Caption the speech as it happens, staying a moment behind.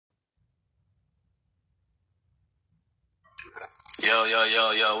Yo, yo,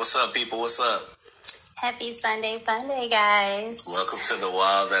 yo, yo, what's up, people? What's up? Happy Sunday fun day, guys. Welcome to the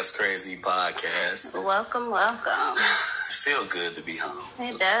Wild That's Crazy podcast. Welcome. It feels good to be home.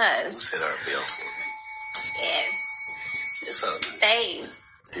 It does. Let's hit our bill for it. Yes. What's up, man?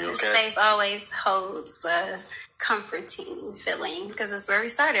 Space. You The okay? space always holds a comforting feeling because it's where we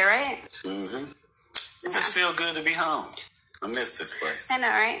started, right? Mm-hmm. It just feels good to be home. I miss this place. I know,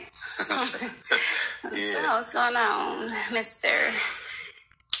 right? Yeah. So, what's going on, Mr.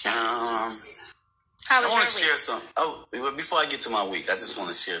 James? How I was want to your share week? some. Oh, before I get to my week, I just want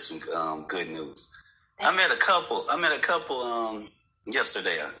to share some good news. I met a couple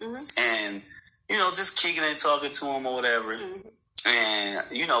yesterday, and just kicking and talking to them or whatever. And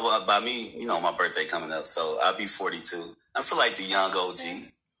by me, my birthday coming up, so I'll be 42. I feel like the young OG.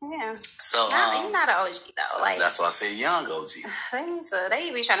 Yeah. So No, you're not an OG though. Like that's why I say young OG.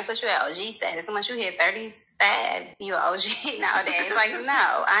 they be trying to put you at OG status. Once you hit 35, you an OG nowadays. Like,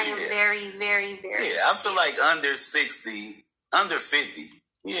 no, I am very, very, very. Yeah, I feel like under 60, under 50.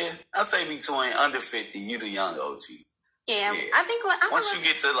 Yeah, I say between under 50, you the young OG. Yeah, Yeah. I think Once you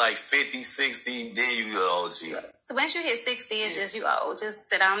get to like 50, 60, then you the OG. so once you hit 60, it's just you old. Just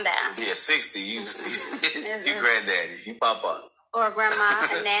sit on down. Yeah, 60, you you granddaddy, you papa. Or grandma,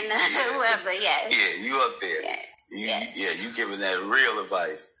 and then whoever. Yes. Yeah, you up there. Yes. Yes. Yeah, you giving that real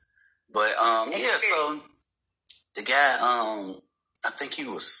advice. But yeah, so the guy, I think he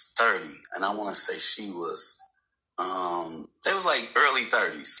was 30, and I want to say she was, they was like early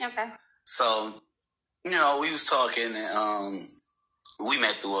 30s. Okay. So, we was talking, and we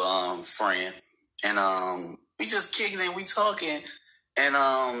met through a friend, and we just kicking it, we talking, and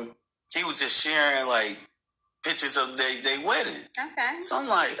he was just sharing like pictures of their wedding. Okay. So I'm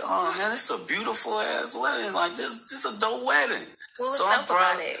like, oh man, this is a beautiful ass wedding. Like this is a dope wedding. What was So dope I'm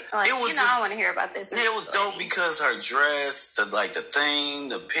proud. about it? Like, It was I want to hear about this. Yeah, it was dope because her dress, the theme,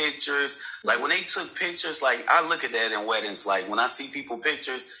 the pictures. Like when they took pictures, like I look at that in weddings. Like when I see people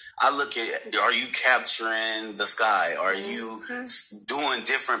pictures, I look at, are you capturing the sky? Are you doing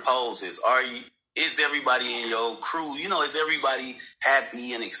different poses? Is everybody in your crew, is everybody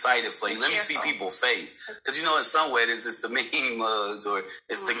happy and excited for you? Let me see people's face. Because, in some weddings, it's the mean mugs or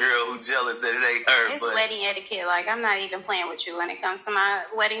it's the girl who jealous that it ain't her. It's wedding etiquette. Like, I'm not even playing with you when it comes to my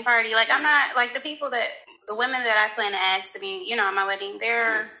wedding party. Like, I'm not, like, the women that I plan to ask to be, at my wedding,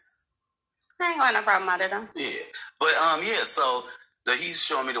 I ain't got no problem out of them. Yeah. But, so he's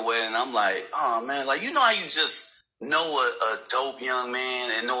showing me the wedding, and I'm like, oh, man, like, how you just know a dope young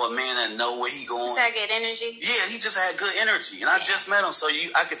man and know a man that know where he going. He's had good energy. Yeah, he just had good energy, and I just met him, so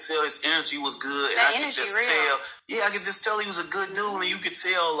I could tell his energy was good. That and I could energy just real. tell. Yeah, I could just tell he was a good dude, and you could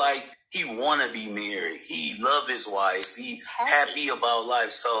tell like he want to be married. He love his wife. He's happy about life.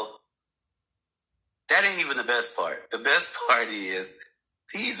 So that ain't even the best part. The best part is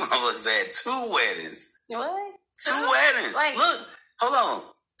these motherfuckers had 2 weddings. What? 2 weddings. Like, look, hold on.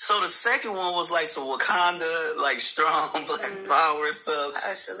 So the second one was like some Wakanda, like strong black power stuff.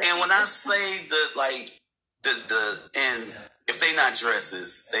 And when I say and if they not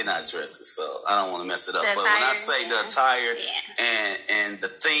dresses, they not dresses. So I don't want to mess it up. But when I say the attire and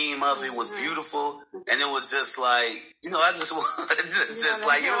the theme of it was beautiful, and it was just like, I just wanted to just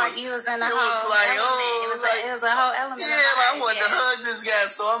like it was. You was in the it whole was like, element. It was a whole element. Yeah, I wanted to hug this guy.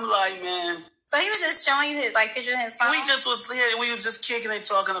 So I'm like, man. So he was just showing you his pictures in his phone? We were just kicking and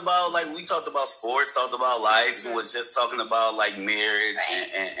talking about, like, we talked about sports, talked about life, and was just talking about, like, marriage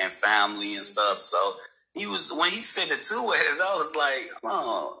and family and stuff. So when he said the 2 weddings, I was like,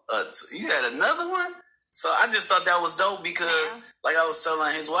 oh, you had another one? So I just thought that was dope because, like I was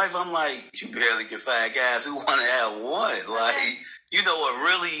telling his wife, I'm like, you barely can find guys who want to have one. Like,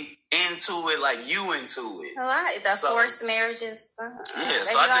 really into it, like you into it. Forced marriages. Yeah,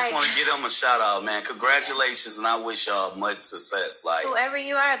 so I just want to give them a shout out, man. Congratulations, and I wish y'all much success. Like whoever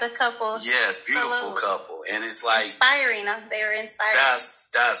you are, the couple. Yes, beautiful couple, and it's like inspiring. They were inspiring.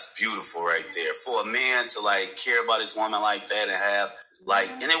 That's beautiful right there for a man to like care about his woman like that and have like,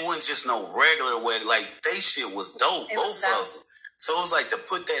 and it wasn't just no regular wedding. Like they shit was dope, both of them. So it was like to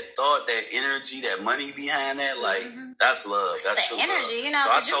put that thought, that energy, that money behind that, like that's love. That's the true energy, love.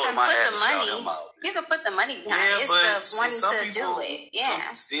 So I told him I had to shout him out. You can put the money behind it. It's the wanting to do it.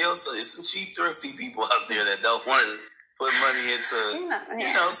 Yeah. There's some cheap, thrifty people out there that don't want to put money into.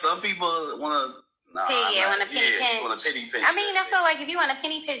 Some people want to. Want a penny pinch. Want a penny pinch. I mean, I feel like if you want a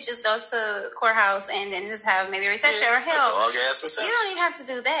penny pinch, just go to courthouse and then just have maybe a reception or help. Reception. You don't even have to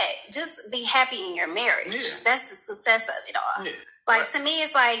do that. Just be happy in your marriage. Yeah. That's the success of it all. Yeah. Like, to me,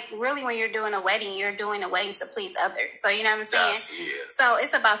 it's like, really, when you're doing a wedding to please others. So, you know what I'm saying? So,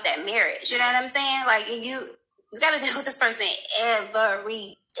 it's about that marriage. You know what I'm saying? Like, You got to deal with this person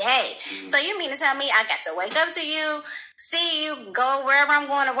every day. So you mean to tell me I got to wake up to you, see you, go wherever I'm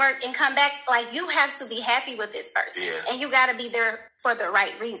going to work, and come back? Like, you have to be happy with this person. And you got to be there for the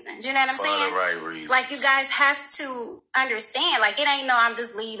right reasons. You know what I'm saying? For the right reasons. Like, you guys have to understand. Like, it ain't no I'm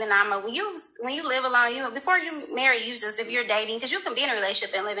just leaving. When you live alone, before you marry, you just, if you're dating, because you can be in a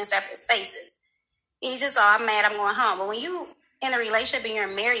relationship and live in separate spaces. You just, I'm mad, I'm going home. But when you in a relationship and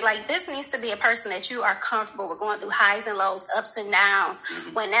you're married, like, this needs to be a person that you are comfortable with going through highs and lows, ups and downs,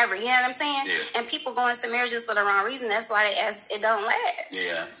 whenever. You know what I'm saying? And people go into marriages for the wrong reason. That's why it don't last.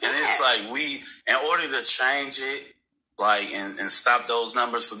 And it's like in order to change it, like, and stop those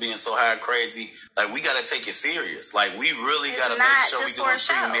numbers from being so high and crazy, like, we got to take it serious. Like, we really got to make sure we doing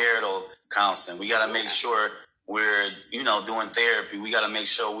premarital counseling. We got to make sure we're, doing therapy. We got to make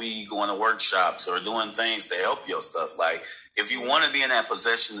sure we going to workshops or doing things to help your stuff. Like, if you want to be in that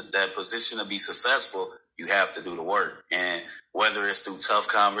position to be successful, you have to do the work. And whether it's through tough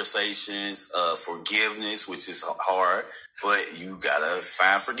conversations, forgiveness, which is hard, but you got to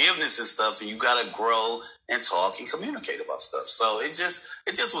find forgiveness and stuff, and you got to grow and talk and communicate about stuff. So it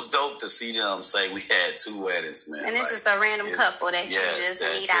just was dope to see them say we had 2 weddings, man. And this is a random couple that you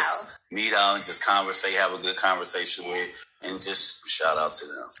just meet out and just conversate, have a good conversation with, and just shout out to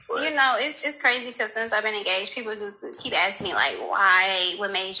them. But, it's crazy because since I've been engaged, people just keep asking me, like,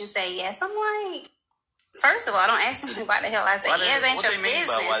 what made you say yes? I'm like, first of all, don't ask me why the hell I say yes. Ain't your business.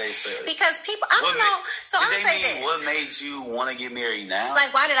 By why they say because people, I don't know. So I'll say this. What made you want to get married now?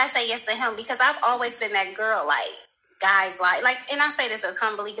 Like, why did I say yes to him? Because I've always been that girl, like, guys like, and I say this as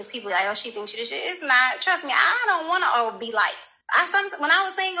humbly because people are like, oh, she thinks she this shit. It's not. Trust me, I don't want to be liked. When I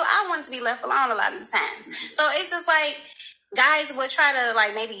was single, I wanted to be left alone a lot of the time. So it's just like, guys would try to,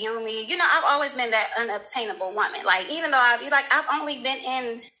 like, maybe give me, I've always been that unobtainable woman. Like, even though I've only been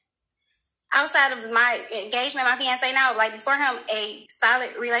in, outside of my engagement, my fiance now, like, before him, a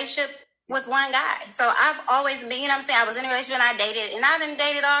solid relationship with one guy. So I've always been, I was in a relationship and I done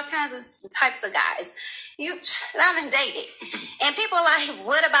dated all kinds of types of guys. I done dated. And people are like,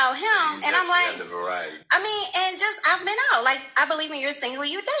 what about him? And I'm like, I've been out. Like, I believe when you're single,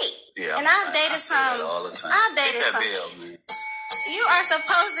 you date. Yeah. And I've dated some. All the time. I've dated some. You are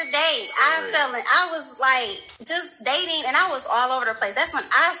supposed to date. I was like just dating and I was all over the place. That's when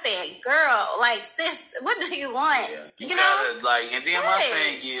I said, girl, like, sis, what do you want? Yeah. You gotta, like, and then my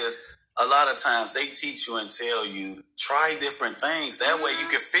thing is, a lot of times they teach you and tell you, try different things. That way you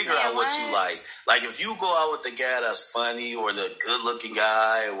can figure out what you like. Like, if you go out with the guy that's funny, or the good looking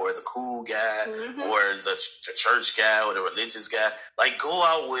guy, or the cool guy, or the church guy, or the religious guy, like, go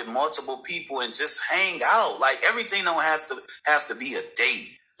out with multiple people and just hang out. Like, everything don't have to be a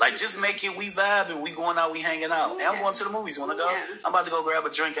date. Like, just make it, we vibing, we going out, we hanging out. Hey, I'm going to the movies, want to go? I'm about to go grab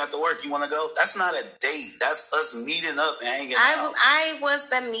a drink after work, you want to go? That's not a date. That's us meeting up and hanging out. I was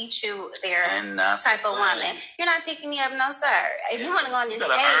the meet you there type of woman. You're not picking me up, no sir. If you want to go on this date.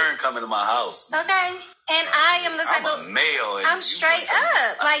 You got to earn coming to my house. Okay? And I am the type of male. I'm straight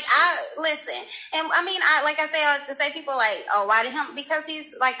up. Like, listen. And I mean, I like to say people like, oh, why did him? Because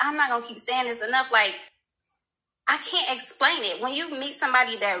he's like, I'm not going to keep saying this enough. Like, I can't explain it. When you meet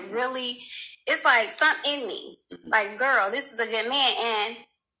somebody that really, it's like something in me. Like, girl, this is a good man. And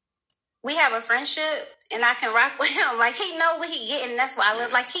we have a friendship and I can rock with him. Like, he know what he getting. That's why I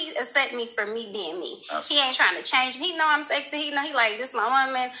love. Like, he accept me for me being me. He ain't trying to change me. He know I'm sexy. He know he like, this my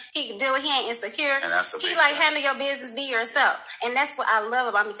woman. He can do it. He ain't insecure. He like, handle your business, be yourself. And that's what I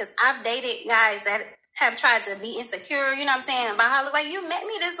love about me, because I've dated guys that have tried to be insecure. You know what I'm saying? About how, like, you met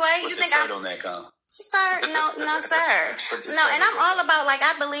me this way. Put the shirt on that, Con. Sir, no, sir. No, and I'm all about, like,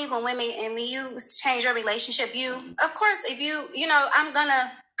 I believe when women, and when you change your relationship, of course, if I'm going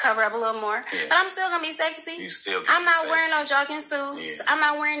to cover up a little more, but I'm still going to be sexy. I'm not wearing no jogging suits. Yeah. I'm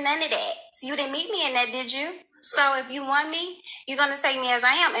not wearing none of that. So you didn't meet me in that, did you? So if you want me, you're going to take me as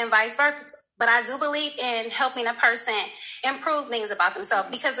I am, and vice versa. But I do believe in helping a person improve things about themselves,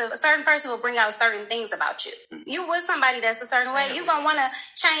 because a certain person will bring out certain things about you. You with somebody that's a certain way, you're going to want to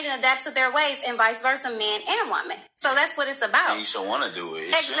change and adapt to their ways, and vice versa, man and woman. So that's what it's about. And you should want to do it.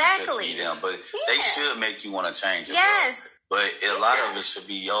 Exactly. Shouldn't just be them, but they should make you want to change it. Yes. But a lot of it should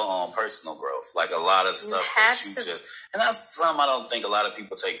be your own personal growth. Like, a lot of stuff that you just... And that's something I don't think a lot of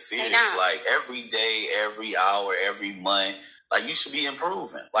people take serious. Like, every day, every hour, every month, like, you should be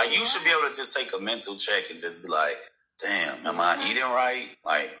improving. Like, you should be able to just take a mental check and just be like, damn, am I eating right?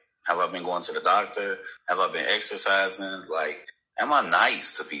 Like, have I been going to the doctor? Have I been exercising? Like, am I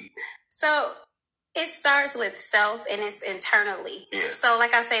nice to people? So, It starts with self and it's internally. Yeah. So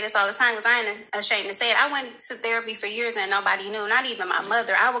like I say this all the time because I ain't ashamed to say it. I went to therapy for years and nobody knew, not even my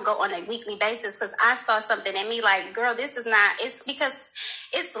mother. I would go on a weekly basis because I saw something in me like, girl, this is not, it's because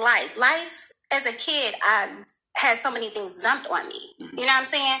it's life. Life as a kid, I had so many things dumped on me. You know what I'm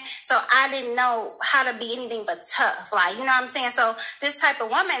saying? So I didn't know how to be anything but tough. Like, you know what I'm saying? So this type of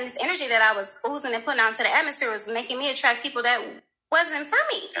woman, this energy that I was oozing and putting out into the atmosphere was making me attract people that wasn't for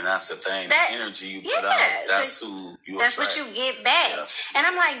me. And that's the thing, that, the energy you put out, that's who you That's attract. what you get back. And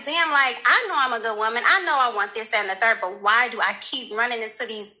I'm like, damn, like, I know I'm a good woman. I know I want this, that, and the third, but why do I keep running into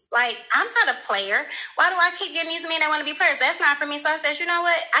these, like, I'm not a player. Why do I keep getting these men that want to be players? That's not for me. So I said, you know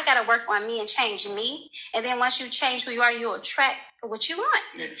what? I got to work on me and change me. And then once you change who you are, you'll attract what you want.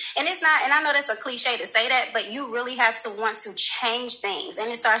 Yeah. And it's not, and I know that's a cliche to say that, but you really have to want to change things.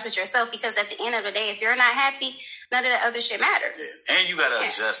 And it starts with yourself because at the end of the day, if you're not happy, none of the other shit matters. Yeah. And you got to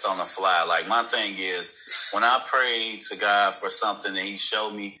adjust on the fly. Like, my thing is, when I pray to God for something that he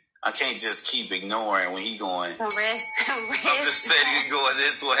showed me, I can't just keep ignoring when he going, rest. I'm just steady going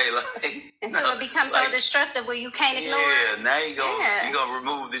this way. Like, until it becomes so destructive where you can't ignore it. Yeah, now you gonna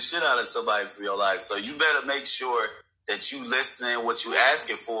remove the shit out of somebody for your life. So you better make sure that you listening what you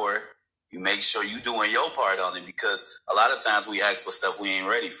asking for. You make sure you doing your part on it, because a lot of times we ask for stuff we ain't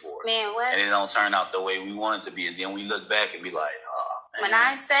ready for. Man, what? And it don't turn out the way we want it to be. And then we look back and be like, oh, man. When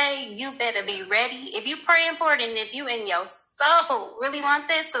I say you better be ready, if you praying for it and if you in your soul really want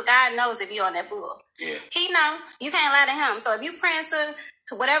this, because God knows if you on that bull. Yeah. He know. You can't lie to him. So if you praying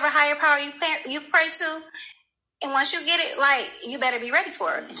to whatever higher power you pray to, and once you get it, like, you better be ready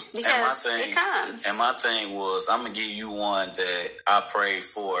for it, because it comes. And my thing was, I'm going to give you one that I prayed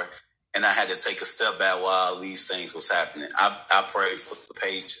for. And I had to take a step back while these things was happening. I prayed for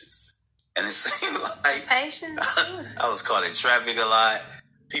patience. And it seemed like... Patience? I was caught in traffic a lot.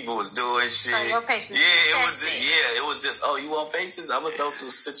 People was doing shit. So your patience it was just, oh, you want patience? I'm going to throw some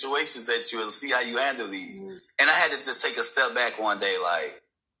situations at you and see how you handle these. Mm-hmm. And I had to just take a step back one day like,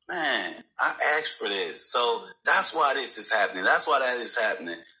 man, I asked for this. So that's why this is happening. That's why that is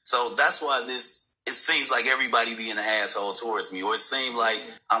happening. So that's why it seems like everybody being an asshole towards me, or it seems like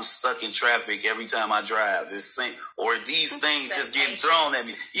I'm stuck in traffic every time I drive. Or these things just getting thrown at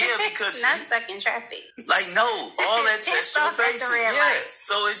me. Yeah, because not stuck in traffic. Like, no, all that tests your patience. Yeah,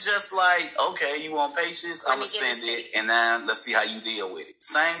 so it's just like, okay, you want patience? I'm gonna send it, and now let's see how you deal with it.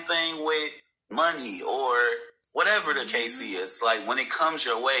 Same thing with money or whatever the case is. Like, when it comes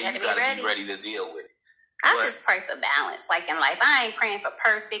your way, you gotta be ready to deal with it. I just pray for balance. Like, in life, I ain't praying for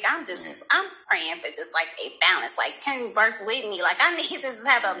perfect. I'm praying for just like a balance. Like, can you work with me? Like, I need to just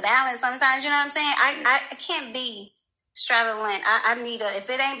have a balance sometimes. You know what I'm saying? I can't be straddling. I need if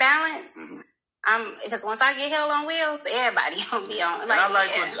it ain't balanced, because once I get hell on wheels, everybody gonna be on. Like,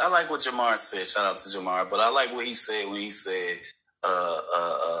 I like what Jamar said. Shout out to Jamar. But I like what he said when he said,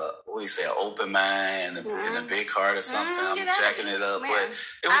 what do you say, an open mind and a big heart or something. I'm jacking it up, but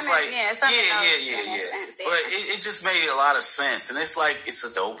it was But it just made a lot of sense, and it's like, it's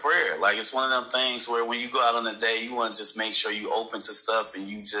a dope prayer. Like, it's one of them things where when you go out on a day, you want to just make sure you open to stuff and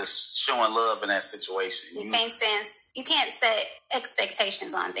you just showing love in that situation. You can't set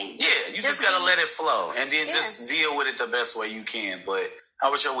expectations on things. Yeah, you just gotta let it flow, and then just deal with it the best way you can. But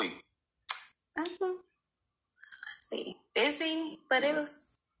how was your week? Busy, but it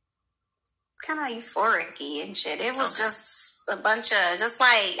was kind of euphoric-y and shit. It was just a bunch of, just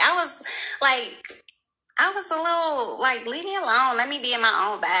like, I was a little like, leave me alone. Let me be in my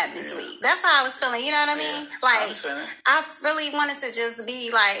own vibe this week. That's how I was feeling. You know what I mean? Like, I really wanted to just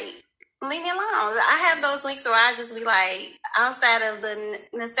be like, leave me alone. I have those weeks where I just be like, outside of the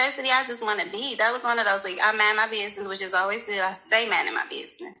necessity, I just want to be. That was one of those weeks. I mind my business, which is always good. I stay minding my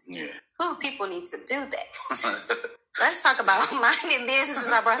business. Yeah. Ooh, people need to do that. Let's talk about minding business.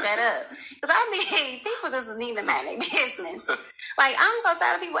 I brought that up. Because people just need to mind their business. Like, I'm so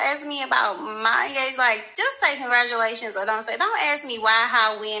tired of people asking me about my age. Like, just say congratulations or don't ask me why,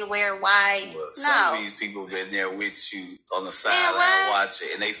 how, when, where, why. Well, some of these people been there with you on the sideline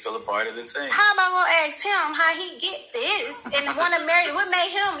watching, and they feel a part of the team. How about go ask him how he get this and want to marry? What made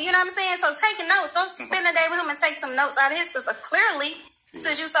him, you know what I'm saying? So taking notes. Go spend a day with him and take some notes out of his, because clearly,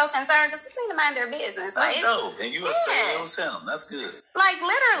 since you're so concerned, because people need to mind their business. Like, I know. And you would say it was him. That's good. Like,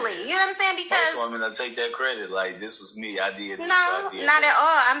 literally. You know what I'm saying? Because first woman to take that credit. Like, this was me. I did this. No, not at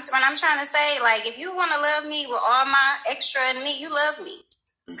all. When I'm trying to say, like, if you want to love me with all my extra and me, you love me.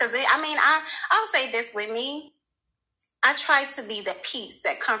 Because, I'll say this with me. I try to be the peace,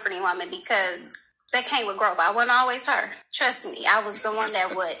 that comforting woman, because that came with growth. I wasn't always her. Trust me, I was the one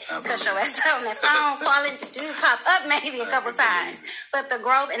that would cut your ass out on that phone, calling to do pop up maybe a couple times. But the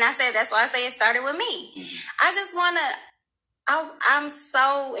growth, and I said that's why I say it started with me. I just wanna. I'm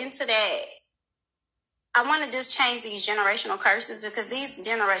so into that. I want to just change these generational curses, because these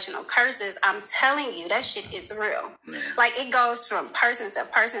generational curses, I'm telling you, that shit is real. Like, it goes from person to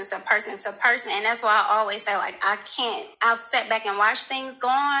person to person to person. And that's why I always say, like, I've sat back and watched things go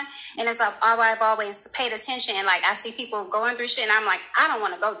on, and it's like, I've always paid attention, and like, I see people going through shit, and I'm like, I don't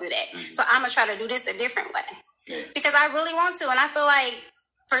want to go through that. So I'm going to try to do this a different way. Because I really want to. And I feel like,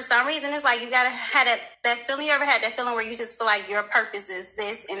 for some reason, it's like you gotta have that feeling. You ever had that feeling where you just feel like your purpose is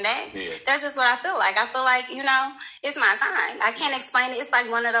this and that? Yeah. That's just what I feel like. I feel like, it's my time. I can't explain it. It's like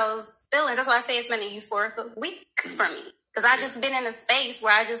one of those feelings. That's why I say it's been a euphoric week for me. Because I just been in a space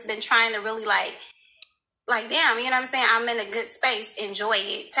where I just been trying to really like, damn, you know what I'm saying? I'm in a good space. Enjoy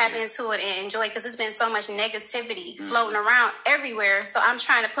it. Tap into it and enjoy it. Because there's been so much negativity floating around everywhere. So I'm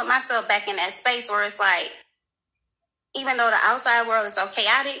trying to put myself back in that space where it's like, even though the outside world is so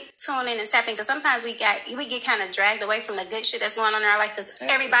chaotic, tune in and tap in. Because sometimes we get kind of dragged away from the good shit that's going on in our life, because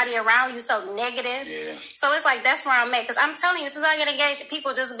everybody around you so negative. Yeah. So it's like, that's where I'm at. Because I'm telling you, since I get engaged,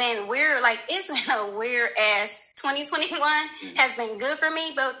 people just been weird. Like, it's been a weird ass 2021 has been good for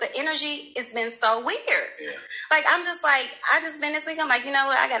me, but the energy, it's been so weird. Yeah. Like, I'm just like, I just been this week, I'm like, you know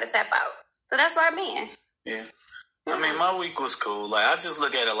what, I got to tap out. So that's where I've been. Yeah. I mean, my week was cool. Like, I just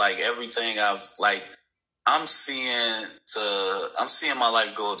look at it like everything I'm seeing my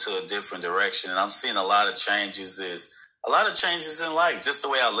life go to a different direction, and I'm seeing a lot of changes in life. Just the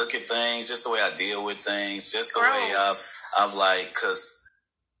way I look at things, just the way I deal with things, just the way I've like, cause,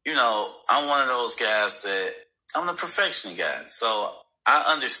 I'm one of those guys that I'm the perfection guy. So I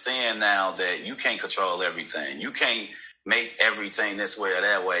understand now that you can't control everything. You can't make everything this way or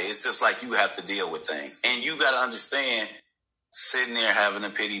that way. It's just like you have to deal with things, and you got to understand, sitting there having a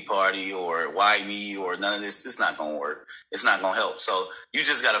pity party or why me or none of this, it's not going to work. It's not going to help. So you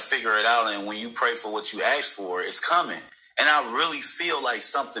just got to figure it out. And when you pray for what you ask for, it's coming. And I really feel like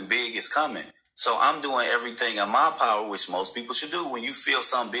something big is coming. So I'm doing everything in my power, which most people should do. When you feel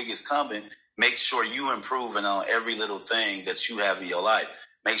something big is coming, make sure you improving on every little thing that you have in your life.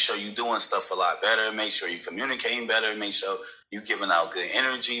 Make sure you're doing stuff a lot better. Make sure you're communicating better. Make sure you're giving out good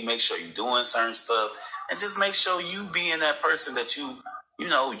energy. Make sure you're doing certain stuff. And just make sure you being that person that you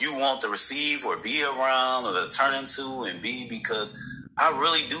want to receive or be around or to turn into and be, because I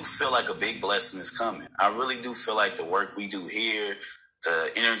really do feel like a big blessing is coming. I really do feel like the work we do here,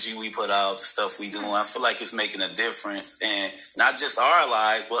 the energy we put out, the stuff we do, I feel like it's making a difference, and not just our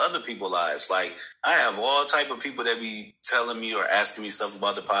lives, but other people's lives. Like, I have all type of people that be telling me or asking me stuff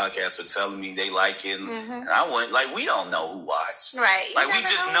about the podcast or telling me they like it. And I went, like, we don't know who watched. Right. Like, we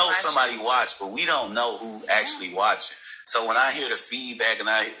just know somebody watched, but we don't know who actually watched it. So when I hear the feedback and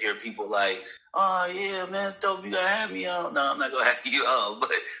I hear people like, oh, yeah, man, it's dope, you got to have me on. No, I'm not going to have you on, but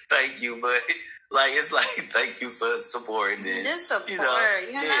thank you. But like, it's like, thank you for supporting this. Just support,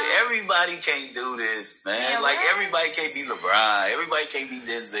 everybody can't do this, man. Yeah, like, everybody can't be LeBron. Everybody can't be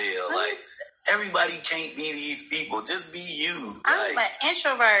Denzel. Like, everybody can't be these people. Just be you. I'm an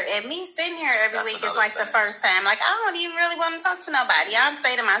introvert, and me sitting here every week is like the first time. Like, I don't even really want to talk to nobody. I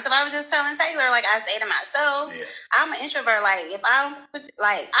say to myself, I was just telling Taylor, like, I say to myself, I'm an introvert. Like, if I'm the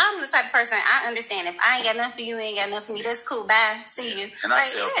type of person, I understand. If I ain't got nothing for you, ain't got nothing for me, that's cool. Bye. See you. And I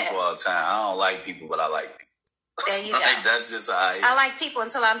tell people all the time, I don't like people, but I like people. There you go. Like, that's just how I like people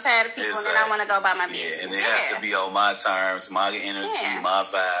until I'm tired of people, and then I want to go by my business. Yeah, and it has to be on my terms, my energy, my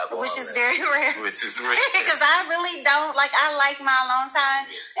vibe. Which is very rare. Which is rare. Because I really don't, like, I like my alone time,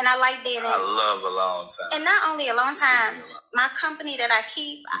 and I like being I love alone time. And not only alone time, my company that I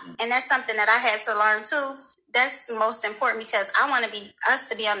keep, and that's something that I had to learn too, that's the most important, because I want us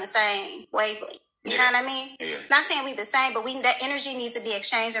to be on the same wavelength. You know what I mean? Yeah. Not saying we the same, but that energy needs to be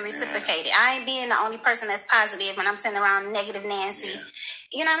exchanged and reciprocated. I ain't being the only person that's positive when I'm sitting around negative Nancy. Yeah.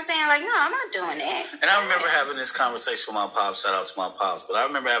 You know what I'm saying? Like, no, I'm not doing that. And I remember having this conversation with my pops. Shout out to my pops. But I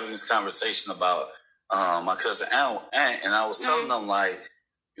remember having this conversation about my cousin Aunt, and I was telling them, like,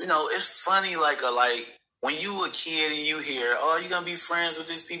 it's funny, like when you a kid and you hear, oh, you're going to be friends with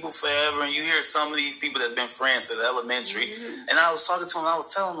these people forever, and you hear some of these people that's been friends since elementary. And I was talking to him, I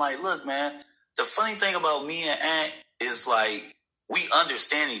was telling him, like, look, man, the funny thing about me and Aunt is, like, we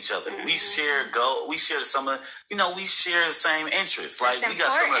understand each other. We share we share we share the same interests. Like, we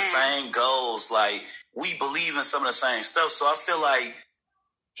got some of the same goals. Like, we believe in some of the same stuff. So I feel like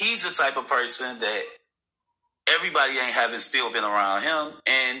he's the type of person that everybody ain't having still been around him,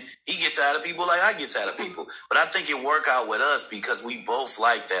 and he gets out of people like I get out of people. But I think it work out with us because we both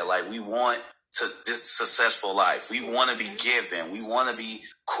like that. Like, we want to this successful life. We want to be given. We want to be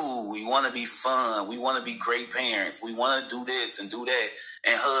cool. We want to be fun. We want to be great parents. We want to do this and do that.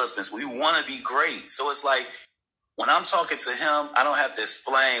 And husbands, we want to be great. So it's like, when I'm talking to him, I don't have to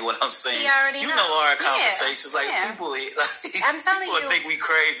explain what I'm saying. He already know our conversations. People, I'm telling people you, think we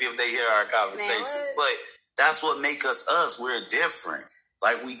crazy if they hear our conversations. But that's what make us us. We're different.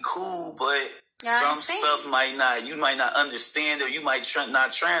 Like, we cool, but some stuff you might not understand, or you might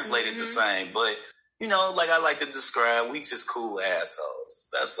not translate it the same. But, like I like to describe, we just cool assholes.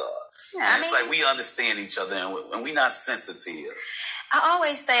 That's all. Yeah, it's like we understand each other, and we not sensitive. I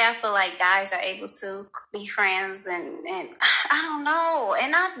always say I feel like guys are able to be friends, and I don't know.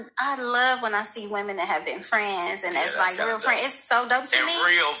 And I love when I see women that have been friends, and it's like real friends. It's so dope to me.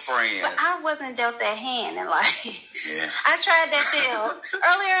 Real friends. But I wasn't dealt that hand in life. Yeah. I tried that deal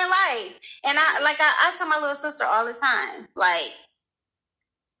earlier in life, and I tell my little sister all the time, like,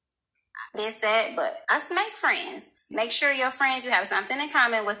 this, that, but I make friends. Make sure your friends, you have something in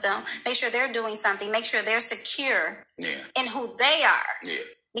common with them. Make sure they're doing something. Make sure they're secure in who they are. Yeah.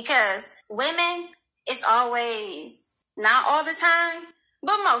 Because women, it's always, not all the time,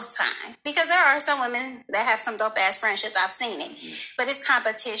 but most time. Because there are some women that have some dope-ass friendships. I've seen it. But it's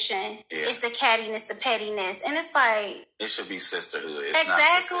competition. Yeah. It's the cattiness, the pettiness. And it's like... It should be sisterhood. It's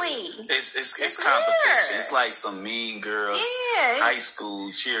exactly. Not sisterhood. It's competition. It's like some mean girls, high school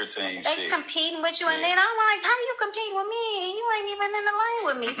cheer team shit. They competing with you, and then I'm like, how you compete with me? You ain't even in the lane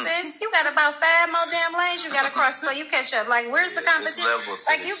with me, sis. You got about 5 more damn lanes you got to cross before you catch up. Like, where's the competition?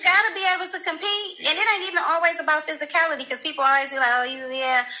 Like, you got to be able to compete. And it ain't even always about physicality, because people always be like, oh,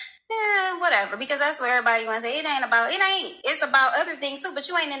 whatever, because that's where everybody wants to say. It's about other things too, but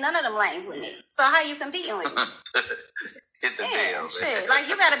you ain't in none of them lanes with me. So how you competing with me? Hit the damn shit. Like,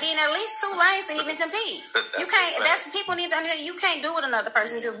 you gotta be in at least 2 lanes to even compete. You can't, that's what people need to understand. You can't do what another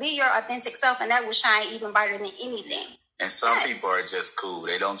person do. Be your authentic self, and that will shine even brighter than anything. And some people are just cool.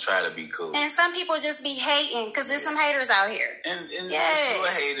 They don't try to be cool. And some people just be hating, because there's some haters out here. And you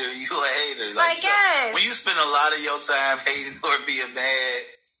a hater. You a hater. Like, when you spend a lot of your time hating or being mad,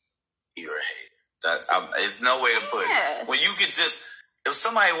 you're a hater. It's no way to put it. When you could just, if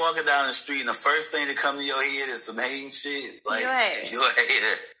somebody walking down the street and the first thing that come to your head is some hating shit, like, you're a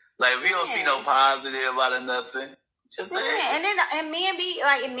hater. Like, if you don't see no positive out of nothing, just a hater. And then men be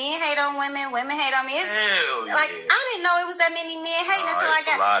like, men hate on women, women hate on me. It's, like, I didn't know it was that many men hating until I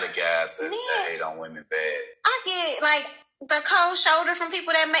got a lot of guys that hate on women bad. I get like the cold shoulder from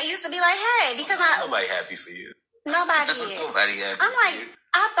people that used to be like, hey, because nobody happy for you. Nobody is. Nobody happy. I'm like,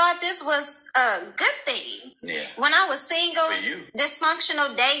 I thought this was a good thing. Yeah. When I was single,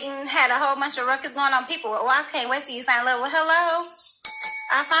 dysfunctional, dating, had a whole bunch of ruckus going on, people were, I can't wait till you find love. Well, hello.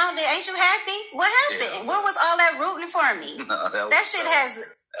 I found it. Ain't you happy? What happened? What was all that rooting for me? No, that shit has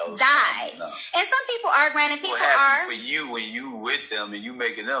died. No. And some people are, granted, people are. For you when you with them and you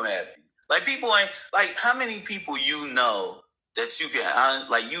making them happy. Like, people ain't, like, how many people you know that you can,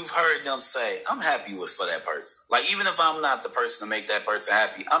 like, you've heard them say, I'm happy for that person. Like, even if I'm not the person to make that person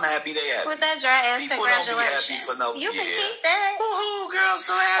happy, I'm happy they happy. With that dry ass people congratulations. Don't be happy for you can keep that. Woohoo, girl, I'm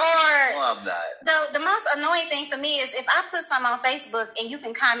so happy. Or, I'm not. The most annoying thing for me is if I put something on Facebook and you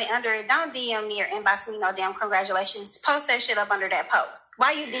can comment under it, don't DM me or inbox me no damn congratulations. Post that shit up under that post.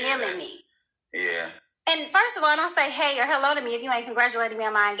 Why you DMing me? Yeah. And first of all, don't say hey or hello to me if you ain't congratulating me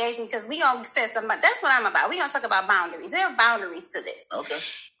on my engagement, because we gonna set some. That's what I'm about. We gonna talk about boundaries. There are boundaries to this. Okay.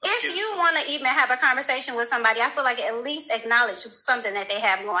 If you want to even have a conversation with somebody, I feel like at least acknowledge something that they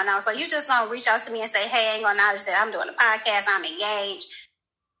have going on. So you just gonna reach out to me and say, hey, I ain't gonna acknowledge that I'm doing a podcast, I'm engaged.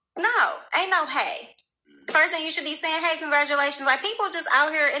 No, ain't no hey. First thing you should be saying, hey, congratulations. Like, people just out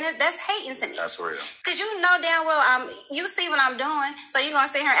here, and that's hating to me. That's real. Because you know damn well, you see what I'm doing, so you're going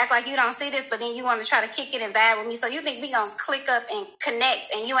to sit here and act like you don't see this, but then you want to try to kick it and vibe with me. So you think we going to click up and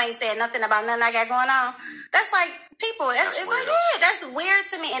connect, and you ain't said nothing about nothing I got going on? That's like, people, it's like, that's weird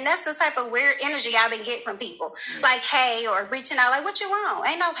to me. And that's the type of weird energy I've been getting from people. Like, hey, or reaching out, like, what you want?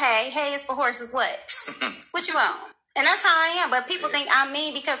 Ain't no hey. Hey, it's for horses, what? What you want? And that's how I am. But people think I'm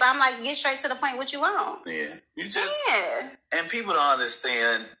mean because I'm like, get straight to the point, what you want. Yeah. You just, and people don't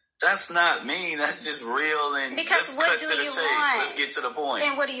understand, that's not mean. That's just real. And because what do you want? Let's get to the point.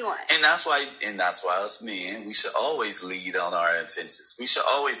 And what do you want? And that's why us men, we should always lead on our intentions. We should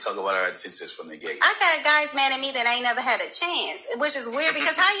always talk about our intentions from the gate. I got guys mad at me that ain't never had a chance, which is weird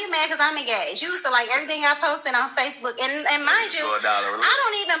because how you mad because I'm engaged? You used to like everything I posted on Facebook. And mind you, I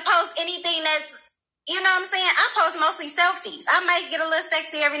don't even post anything that's, you know what I'm saying? I post mostly selfies. I might get a little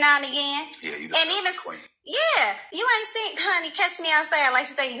sexy every now and again. Yeah, you and even queen. Yeah, you ain't seen, honey, catch me outside. Like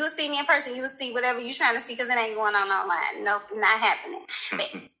you say, you'll see me in person. You'll see whatever you're trying to see because it ain't going on online. Nope, not happening.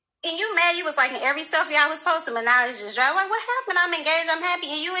 But And you mad you was like in every selfie I was posting, but now it's just dry. Like, what happened? I'm engaged, I'm happy,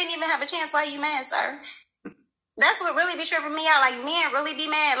 and you ain't even have a chance. Why you mad, sir? That's what really be tripping me out. Like, men really be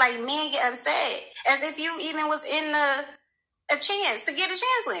mad. Like, men get upset. As if you even was in a chance to get a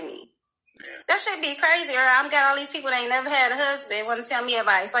chance with me. Yeah. That should be crazy. Or I'm got all these people that ain't never had a husband want to tell me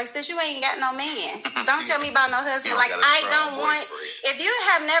advice. Like, sis, you ain't got no man. Don't tell me about no husband. Like, I don't want... If you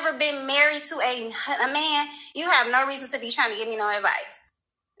have never been married to a man, you have no reason to be trying to give me no advice.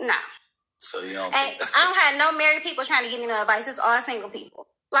 No. So you don't. And I don't have no married people trying to give me no advice. It's all single people.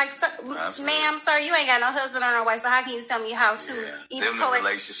 Like, so, ma'am, sir, you ain't got no husband or no wife. So how can you tell me how to even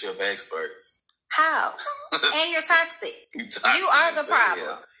relationship experts? How? And you're toxic. You are the problem.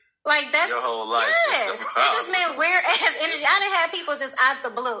 Yeah. Like that's your whole life. Yes. It just meant weird ass energy. I done had people just out the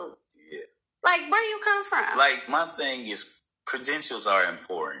blue. Yeah. Like, where you come from? Like, my thing is credentials are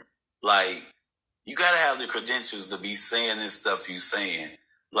important. Like, you gotta have the credentials to be saying this stuff you saying.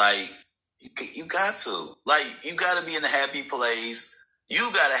 Like, you got to. Like, you got to be in a happy place. You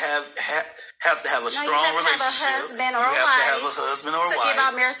got to have to have a strong relationship. You have to have a husband or a wife. To give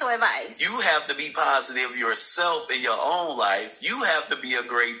out marital advice. You have to be positive yourself in your own life. You have to be a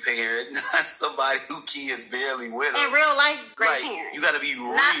great parent, not somebody who kids barely with them. In real life, great parent. You got to be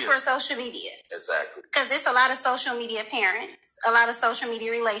real. Not for social media. Exactly. Because there's a lot of social media parents, a lot of social media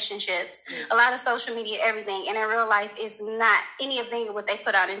relationships, a lot of social media everything. And in real life, it's not anything what they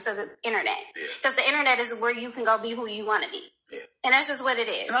put out into the internet. Because the internet is where you can go be who you want to be. Yeah. And that's just what it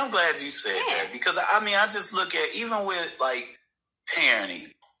is. And I'm glad you said that because I mean, I just look at even with like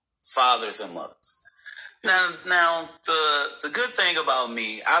parenting, fathers and mothers. Now the good thing about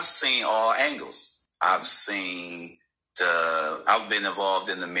me, I've seen all angles. I've been involved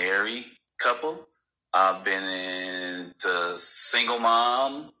in the married couple. I've been in the single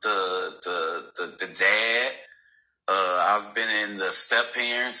mom, the dad. I've been in the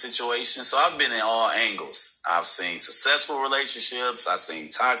step-parent situation, so I've been in all angles. I've seen successful relationships, I've seen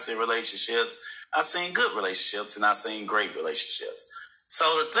toxic relationships, I've seen good relationships, and I've seen great relationships. So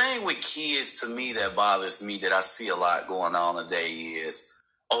the thing with kids to me that bothers me that I see a lot going on today is,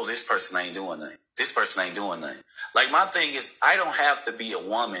 oh, this person ain't doing nothing. This person ain't doing nothing. Like, my thing is, I don't have to be a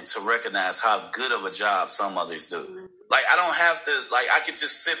woman to recognize how good of a job some others do. Like, I don't have to, like, I could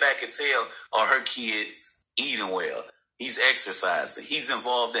just sit back and tell, oh, her kids eating well, he's exercising, he's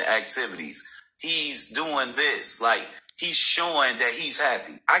involved in activities, he's doing this, like he's showing that he's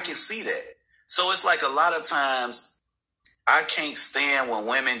happy. I can see that. So it's like a lot of times I can't stand when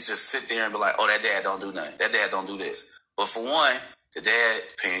women just sit there and be like, oh, that dad don't do nothing, that dad don't do this. But for one, the dad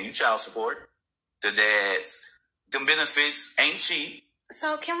paying you child support, the them benefits ain't cheap.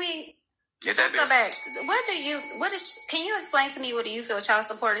 So can we let's go back. Can you explain to me what do you feel child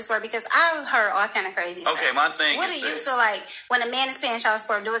support is for? Because I've heard all kind of crazy stuff. Okay, my thing what is do you feel like when a man is paying child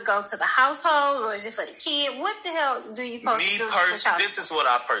support? Do it go to the household or is it for the kid? What the hell do you supposed to do for child support? This is what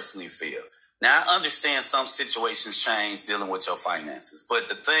I personally feel. Now, I understand some situations change dealing with your finances. But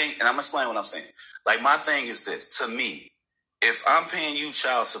the thing, and I'm going to explain what I'm saying. Like, my thing is this. To me, if I'm paying you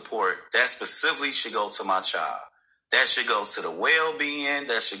child support, that specifically should go to my child. That should go to the well-being.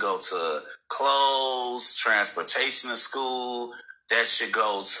 That should go to clothes, transportation to school. That should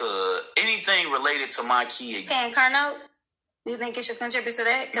go to anything related to my kid. Paying car note? Do you think it should contribute to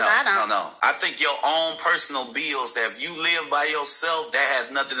that? Because I don't. No. I think your own personal bills, that if you live by yourself, that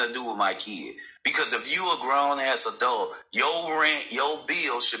has nothing to do with my kid. Because if you a grown-ass adult, your rent, your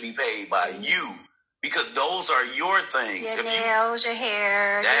bills should be paid by you. Because those are your things. Your nails, your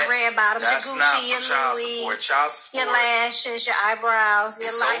hair, your red bottoms, your Gucci, your Louis, your lashes, your eyebrows, your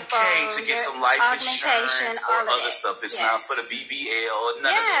lipo. It's okay to get some life insurance or other stuff. It's not for the BBL or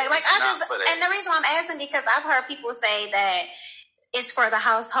none of that. And the reason why I'm asking because I've heard people say that it's for the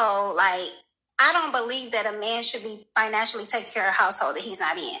household. Like, I don't believe that a man should be financially taking care of a household that he's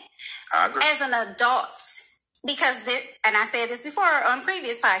not in. I agree. As an adult, because and I said this before on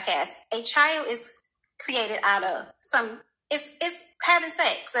previous podcasts, a child is created out of it's having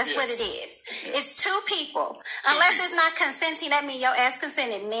sex. That's what it is. Yes. It's two people. Unless it's not consenting, that means your ass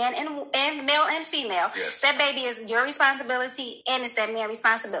consented, man and male and female. Yes. That baby is your responsibility and it's that man's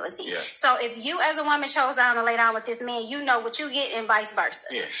responsibility. Yes. So if you as a woman chose down to lay down with this man, you know what you get and vice versa.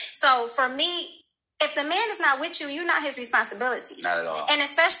 Yes. So for me, if the man is not with you, you're not his responsibility. Not at all. And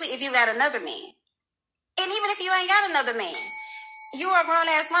especially if you got another man. And even if you ain't got another man, you are a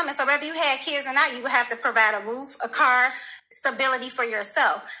grown-ass woman, so whether you had kids or not, you would have to provide a roof, a car, stability for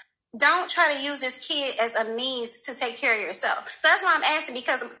yourself. don't try to use this kid as a means to take care of yourself. So that's why I'm asking,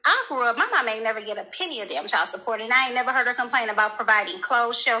 because I grew up, my mom ain't never get a penny of damn child support, and I ain't never heard her complain about providing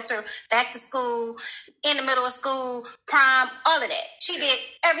clothes, shelter, back to school, in the middle of school, prom, all of that. She did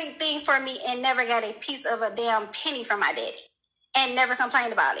everything for me and never got a piece of a damn penny from my daddy and never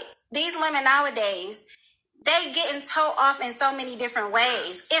complained about it. These women nowadays, they getting told off in so many different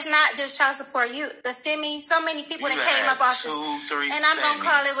ways. It's not just child support. The STEMI, so many people that came up off and I'm going to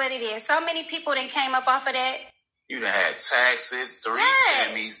call it what it is. So many people that came up off of that. You done had taxes, 3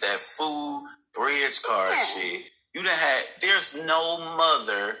 STEMIs, that food, bridge card shit. You done had, there's no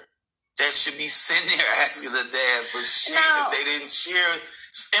mother that should be sitting there asking the dad for shit if they didn't share.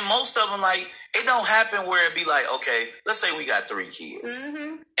 And most of them, like, it don't happen where it be like, okay, let's say we got 3 kids.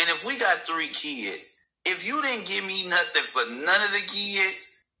 And if we got 3 kids, if you didn't give me nothing for none of the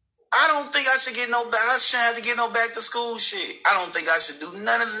kids, I don't think I should get I shouldn't have to get no back to school shit. I don't think I should do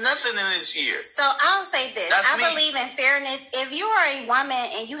nothing in this year. So I'll say this. I believe in fairness. If you are a woman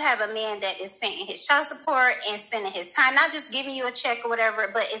and you have a man that is paying his child support and spending his time, not just giving you a check or whatever,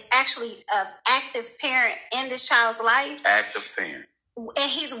 but is actually an active parent in this child's life. Active parent. And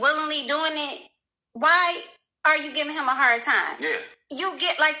he's willingly doing it, why are you giving him a hard time? Yeah. You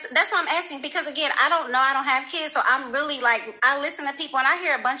get, like, that's what I'm asking, because again, I don't know, I don't have kids, so I'm really like, I listen to people and I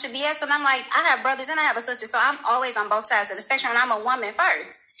hear a bunch of BS, and I'm like, I have brothers and I have a sister, so I'm always on both sides of the spectrum, and I'm a woman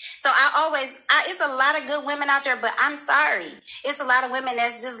first. So it's a lot of good women out there, but I'm sorry. It's a lot of women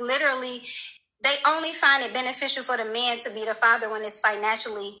that's just literally, they only find it beneficial for the man to be the father when it's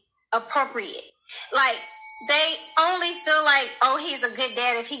financially appropriate. Like, they only feel like, oh, he's a good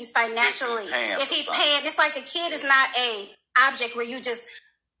dad if he's financially, if he's paying. It's like a kid is not a object where you just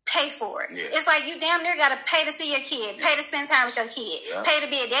pay for it. It's like you damn near got to pay to see your kid, pay to spend time with your kid, pay to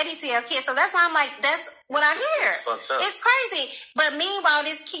be a daddy to your kid. So that's why I'm like, that's what I hear. It's crazy. But meanwhile,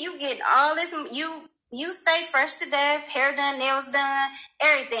 this kid, you get all this, you stay fresh to death, hair done, nails done,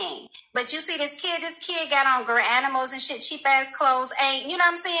 everything. But you see this kid got on animals and shit, cheap ass clothes. Ain't, you know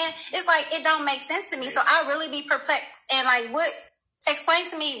what I'm saying? It's like, it don't make sense to me. So I really be perplexed. And like, explain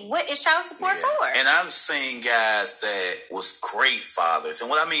to me, what is child support for? And I've seen guys that was great fathers. And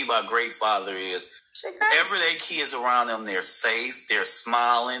what I mean by great father is, whenever their kids around them, they're safe, they're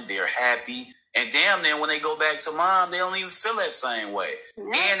smiling, they're happy. And damn near when they go back to mom, they don't even feel that same way. And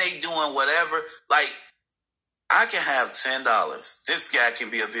they doing whatever. Like, I can have $10. This guy can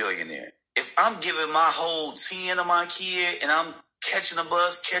be a billionaire. If I'm giving my whole 10 to my kid and I'm catching a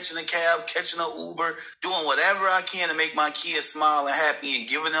bus, catching a cab, catching an Uber, doing whatever I can to make my kids smile and happy and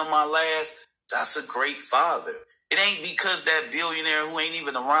giving them my last, that's a great father. It ain't because that billionaire who ain't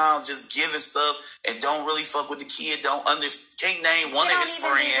even around just giving stuff and don't really fuck with the kid, can't name one of his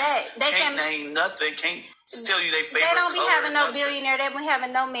friends, can't name nothing, can't tell you they favorite. They don't be color having no billionaire, they be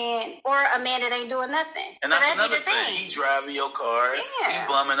having no man or a man that ain't doing nothing. And so that's another thing. He driving your car, he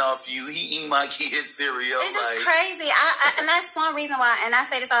bumming off you, he eating my kid's cereal. It's just crazy. And that's one reason why, and I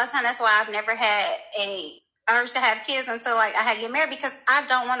say this all the time, that's why I've never had a urge to have kids until like I had to get married, because I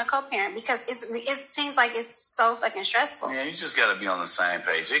don't want to co-parent, because it seems like it's so fucking stressful. Yeah, you just got to be on the same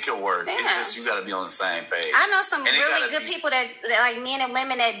page. It can work. It's just you got to be on the same page. I know some really good people that like men and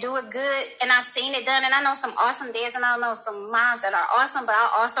women that do it good, and I've seen it done, and I know some awesome dads, and I know some moms that are awesome, but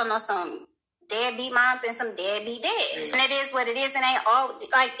I also know some deadbeat moms and some deadbeat dads. And it is what it is. It ain't all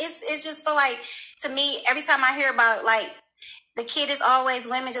like it's just feel like, to me, every time I hear about like the kid is always,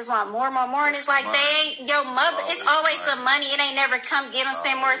 women just want more, and it's like money. They ain't your mother. It's always the money. It ain't never come get them,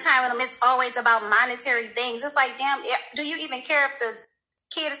 spend more time with them. It's always about monetary things. It's like, damn, do you even care if the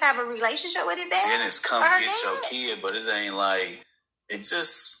kids have a relationship with his dad? Then it's come get your kid, but it ain't like, it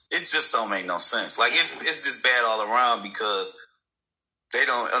just don't make no sense. Like it's just bad all around, because they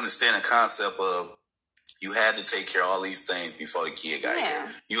don't understand the concept of you had to take care of all these things before the kid got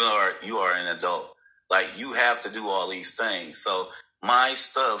here. You are an adult. Like, you have to do all these things. So my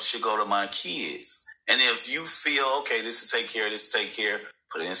stuff should go to my kids. And if you feel, okay, this to take care,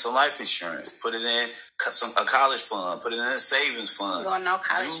 put it in some life insurance, put it in a college fund, put it in a savings fund. Going no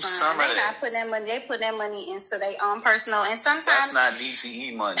college fund. They put that money into their own personal, and sometimes that's not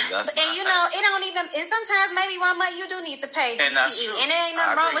DTE money. And it don't even. And sometimes maybe one month you do need to pay DTE, and there ain't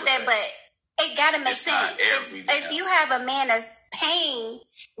nothing wrong with that. But it gotta make sense. If you have a man that's paying,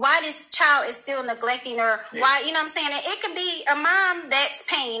 why this child is still neglecting, or why, you know what I'm saying? It could be a mom that's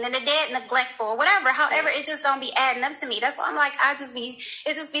paying and the dad neglectful or whatever. However, it just don't be adding up to me. That's why I'm like, it just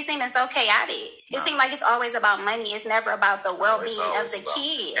be seeming so chaotic. It seems like it's always about money. It's never about the well-being of the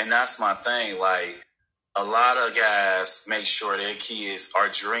kid. And that's my thing. Like, a lot of guys make sure their kids are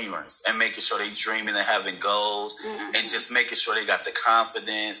dreamers and making sure they dreaming and having goals and just making sure they got the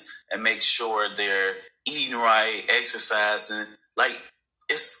confidence and make sure they're eating right, exercising. Like,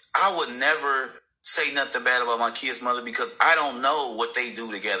 I would never say nothing bad about my kid's mother because I don't know what they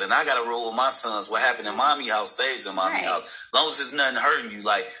do together. And I got to roll with my sons. What happened in mommy house stays in mommy house. As long as there's nothing hurting you,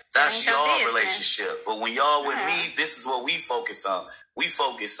 like, that's y'all relationship. But when y'all with me, this is what we focus on. We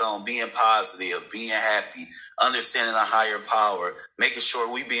focus on being positive, being happy, understanding a higher power, making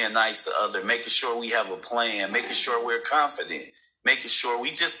sure we being nice to others, making sure we have a plan, making sure we're confident, making sure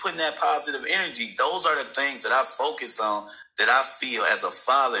we just putting that positive energy. Those are the things that I focus on, that I feel as a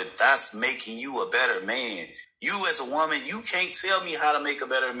father, that's making you a better man. You as a woman, you can't tell me how to make a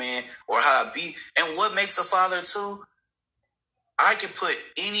better man or how to be. And what makes a father too, I can put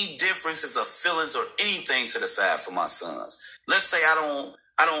any differences of feelings or anything to the side for my sons. Let's say I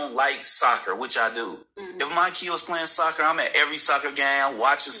don't like soccer, which I do. If my kid was playing soccer, I'm at every soccer game,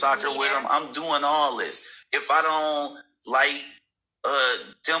 watching soccer with them. I'm doing all this. If I don't like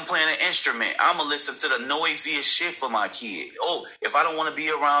them playing an instrument, I'm gonna listen to the noisiest shit for my kid. Oh, if I don't want to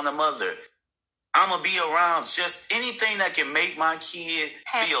be around the mother, I'm gonna be around just anything that can make my kid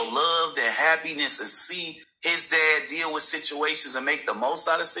feel loved and happiness and see his dad deal with situations and make the most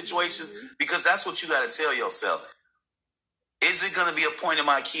out of situations, because that's what you got to tell yourself. Is it going to be a point in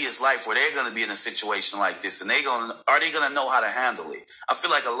my kid's life where they're going to be in a situation like this, and are they going to know how to handle it? I feel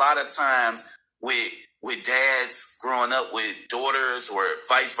like a lot of times with dads growing up with daughters or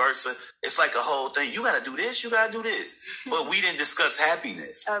vice versa, it's like a whole thing. You got to do this, you got to do this. But we didn't discuss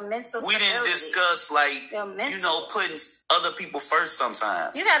happiness. Or mental We didn't discuss, like, putting other people first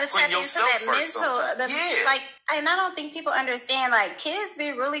sometimes. You got to tap into that mental. Like, and I don't think people understand, like, kids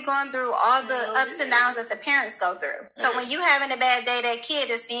be really going through all the ups and downs that the parents go through. So when you having a bad day, that kid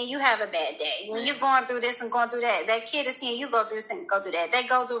is seeing you have a bad day. When you're going through this and going through that, that kid is seeing you go through this and go through that. They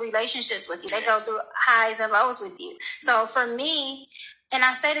go through relationships with you. They go through highs and lows with you. So for me, and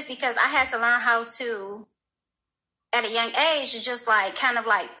I say this because I had to learn how to, at a young age, just like kind of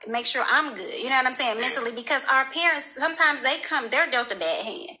like make sure I'm good. You know what I'm saying? Mentally, because our parents sometimes they're dealt a bad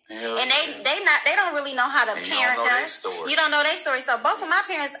hand, and they don't really know how to parent us. You don't know their story. So both of my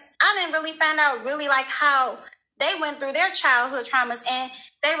parents, I didn't really find out really like how they went through their childhood traumas, and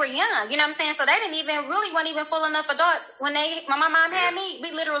they were young. You know what I'm saying? So they weren't even full enough adults when my mom had me.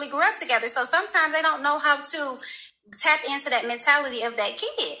 We literally grew up together. So sometimes they don't know how to tap into that mentality of that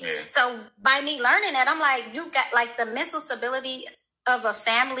kid. So by me learning that, I'm like, you got like the mental stability of a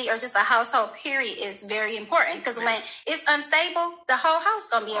family or just a household period is very important, because when it's unstable, the whole house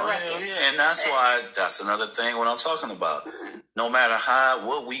gonna be a ruckus. And that's another thing what I'm talking about. No matter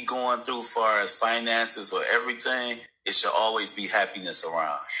what we going through far as finances or everything, it should always be happiness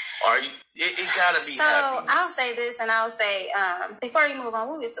around. It gotta be happiness. So I'll say this, and I'll say before you move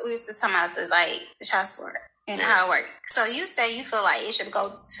on, we was just talking about the child support and how it works. So you say you feel like it should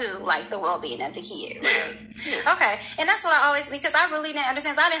go to like the well-being of the kid, right? Okay, and that's what I always, because I really didn't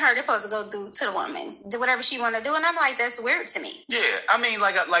understand. So I didn't heard it supposed to go through to the woman, do whatever she want to do, and I'm like, that's weird to me. I mean,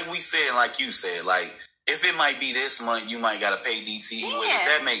 like we said, like you said, like if it might be this month, you might gotta pay DTE with it.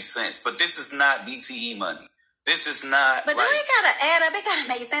 That makes sense, but this is not DTE money. This is not. But then it gotta add up. It gotta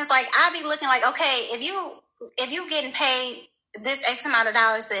make sense. Like I be looking like, okay, if you getting paid this X amount of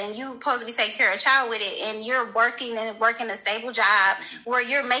dollars, then you supposed to be taking care of a child with it, and you're working a stable job where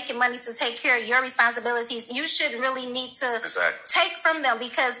you're making money to take care of your responsibilities. You should really need to take from them,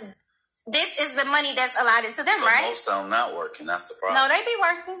 because this is the money that's allotted to them, right? Most of them not working. That's the problem. No, they be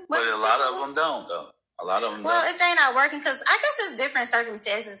working. But a lot of them don't, though. A lot of them don't. If they're not working, because I guess it's different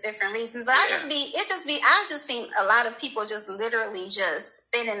circumstances, different reasons. But I just think a lot of people just literally just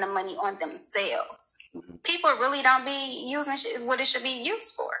spending the money on themselves. People really don't be using what it should be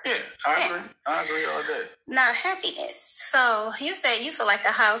used for. I agree all day. Not happiness. So you say you feel like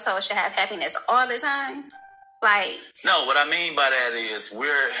a household should have happiness all the time? Like, no, what I mean by that is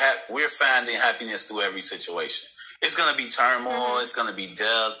we're finding happiness through every situation. It's gonna be turmoil, it's gonna be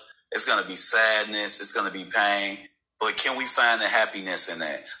death, it's gonna be sadness, it's gonna be pain. But can we find the happiness in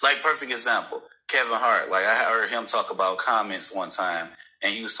that? Like, perfect example, Kevin Hart. Like, I heard him talk about comments one time.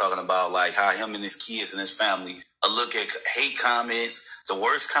 And he was talking about like how him and his kids and his family look at hate comments, the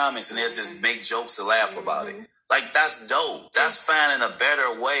worst comments, and they'll just make jokes to laugh about it. Like, that's dope. That's finding a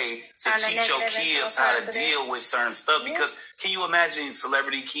better way to teach your kids how to deal with certain stuff. Because can you imagine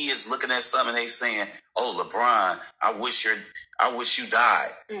celebrity kids looking at something and they saying, "Oh, LeBron, I wish you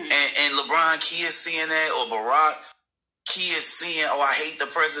died," and LeBron kids seeing that, or Barack kids seeing, oh, I hate the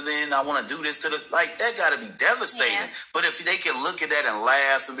president, I want to do this to the, like, that got to be devastating. Yeah. But if they can look at that and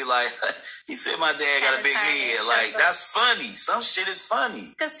laugh and be like, he said my dad got a big head, like, that's funny. Some shit is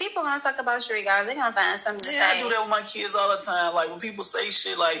funny. Because people going to talk about you regardless. They're going to find something to say. I do that with my kids all the time. Like, when people say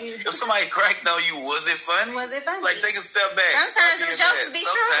shit, like, if somebody cracked on you, was it funny? Was it funny? Like, take a step back. Sometimes them jokes be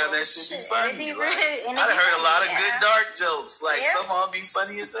true. Sometimes that shit be funny. I done heard a lot of good dark jokes. Like, some of them be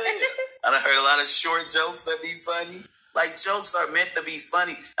funny as hell. I done heard a lot of short jokes that be funny. Like, jokes are meant to be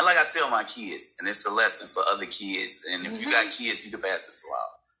funny. And like I tell my kids, and it's a lesson for other kids, and if you got kids, you can pass this along.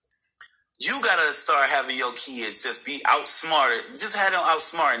 You got to start having your kids just be outsmarted. Just have them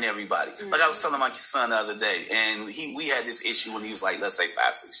outsmarting everybody. Like I was telling my son the other day, and we had this issue when he was like, let's say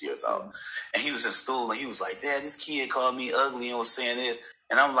 5, 6 years old. And he was in school, and he was like, Dad, this kid called me ugly and was saying this.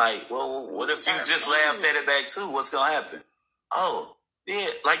 And I'm like, well, what if you just laughed at it back too? What's going to happen? Oh, yeah,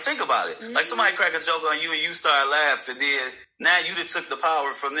 like, think about it. Like, somebody crack a joke on you and you start laughing, then now you done took the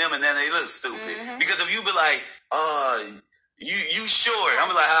power from them and then they look stupid. Because if you be like, you short, I'm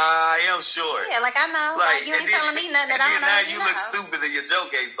like, I am short. Yeah, like, I know. Like you ain't telling me nothing that I don't know. Now you look stupid and your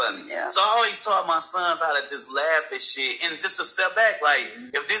joke ain't funny. Yeah. So I always taught my sons how to just laugh at shit and just to step back.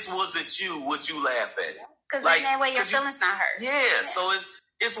 Like, if this wasn't you, would you laugh at it? Because like, that way your feelings not hurt. Yeah, so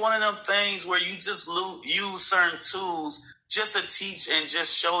it's one of them things where you just use certain tools just to teach and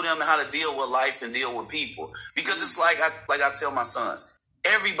just show them how to deal with life and deal with people. Because it's like I tell my sons,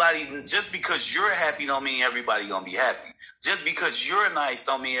 everybody, just because you're happy don't mean everybody gonna be happy. Just because you're nice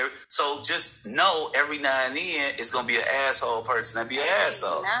don't mean so just know every now and then it's gonna be an asshole person that be an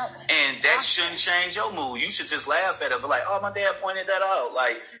asshole. And that shouldn't change your mood. You should just laugh at it, but like, oh, my dad pointed that out.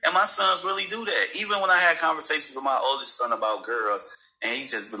 Like, and my sons really do that. Even when I had conversations with my oldest son about girls, and he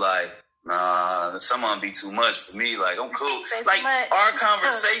just be like, nah, some of them be too much for me. Like, I'm cool. Like, our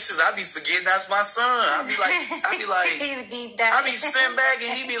conversations, I be forgetting that's my son. I be sitting back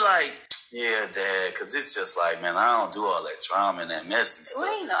and he be like, yeah, Dad, because it's just like, man, I don't do all that drama and that messy stuff.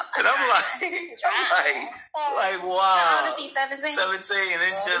 And I'm like, wow. How old is he, 17? 17, and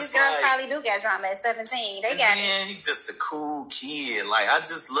it's just these girls probably do get drama at 17. They got it. He's just a cool kid. Like, I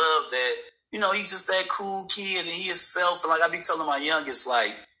just love that, you know, he's just that cool kid and he himself. And like, I be telling my youngest,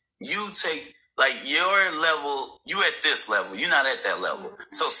 like, you take, like, your level, you at this level, you're not at that level.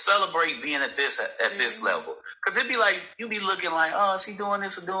 So celebrate being at this level. Because it'd be like, you be looking like, oh, is he doing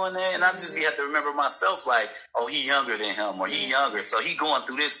this or doing that? And I just have to remember myself, like, oh, he younger than him, or he younger. So he going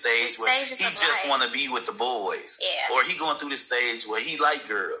through this stage where he just want to be with the boys. Yeah. Or he going through this stage where he like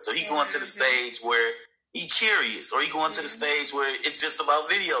girls. Or he going to the stage where he curious. Or he going to the stage where it's just about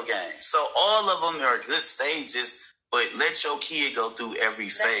video games. So all of them are good stages. But let your kid go through every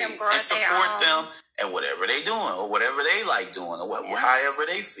phase and support them at whatever they doing or whatever they like doing or however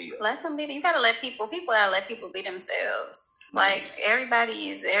they feel. Let them be. You gotta let people gotta let people be themselves. Like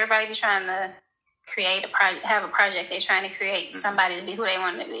everybody be trying to create have a project. They're trying to create somebody to be who they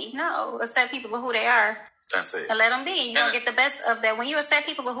want to be. No, accept people for who they are. That's it. And let them be. You don't get the best of that. When you accept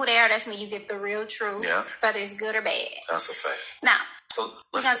people for who they are, that's when you get the real truth. Yeah. Whether it's good or bad. That's a fact. Now. So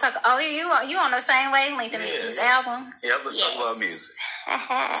we're gonna talk. Oh, you on the same wavelength as these albums? Yeah, let's talk about music.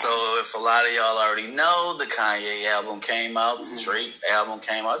 So if a lot of y'all already know, the Kanye album came out, the Drake album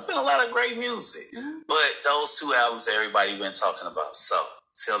came out. It's been a lot of great music, but those two albums everybody been talking about. So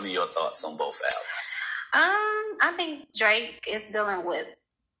tell me your thoughts on both albums. I think Drake is dealing with.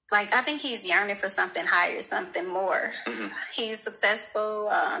 Like, I think he's yearning for something higher, something more. He's successful.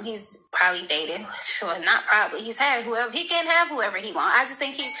 He's probably dated. Sure, not probably. He's had whoever. He can have whoever he wants. I just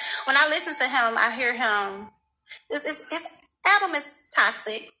think when I listen to him, I hear him. His album is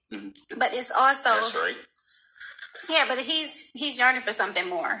toxic, but it's also. That's right. Yeah, but he's yearning for something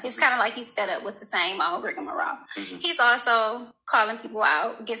more. He's kind of like he's fed up with the same old rigmarole. He's also calling people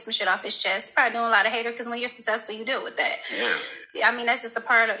out, getting some shit off his chest. Probably doing a lot of hater because when you're successful, you deal with that. Yeah. I mean, that's just a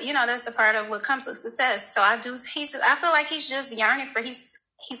part of that's a part of what comes with success. So I feel like he's just yearning for he's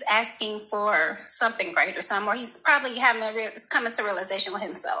asking for something greater, something more. He's probably coming to realization with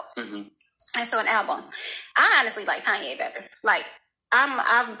himself. And so an album, I honestly like Kanye better. Like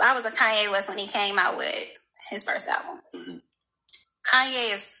I was a Kanye West when he came out with his first album.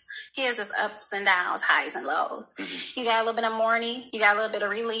 Kanye he has his ups and downs, highs and lows. You got a little bit of mourning, you got a little bit of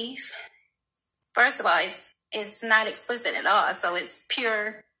relief. First of all, it's not explicit at all, so it's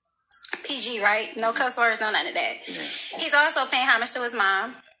pure PG, right? No cuss words, no none of that. He's also paying homage to his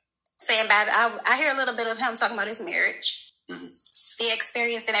mom, saying bad. I hear a little bit of him talking about his marriage, the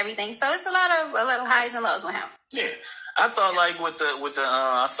experience and everything. So it's a little highs and lows with him. Yeah, I thought like with the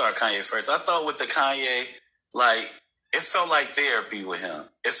I started Kanye first. I thought with the Kanye. Like, it felt like therapy with him.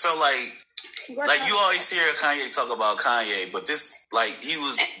 It felt like Like you always hear Kanye talk about Kanye, but this, like, he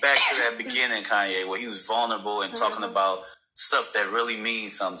was back to that beginning Kanye where he was vulnerable and talking about stuff that really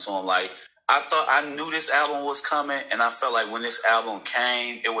means something to him. Like, I knew this album was coming, and I felt like when this album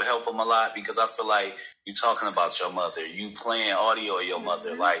came, it would help him a lot because I feel like you talking about your mother, you playing audio of your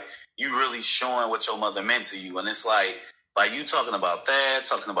mother, like you really showing what your mother meant to you, and it's like you talking about that,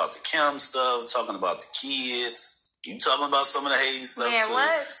 talking about the Kim stuff, talking about the kids. You talking about some of the hate stuff too.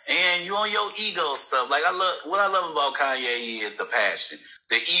 What? And you on your ego stuff. Like what I love about Kanye is the passion,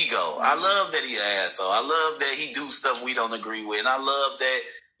 the ego. I love that he an asshole. I love that he do stuff we don't agree with. And I love that,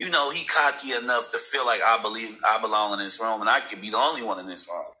 you know, he cocky enough to feel like I belong in this room and I could be the only one in this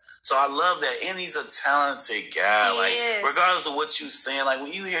room. So I love that. And he's a talented guy. Regardless of what you saying, like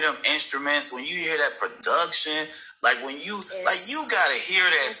when you hear them instruments, when you hear that production, like when you you gotta hear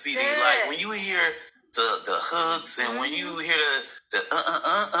that CD. Like when you hear the hooks and when you hear the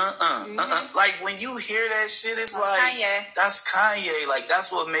like when you hear that shit, it's that's Kanye. Like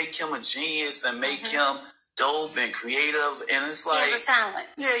that's what make him a genius and make him dope and creative. And it's like he's a talent.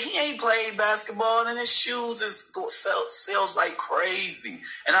 Yeah, he ain't played basketball and his shoes sells like crazy.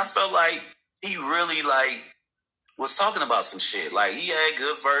 And I felt like he really was talking about some shit. Like he had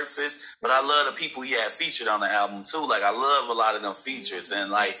good verses, but I love the people he had featured on the album too. Like I love a lot of them features and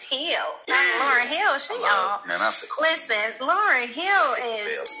like Miss Hill. Lauryn Hill, she man, that's a cool. Listen, Lauryn Hill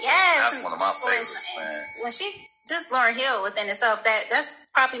is that's one of my favorites, man. When she just Lauryn Hill within itself, that's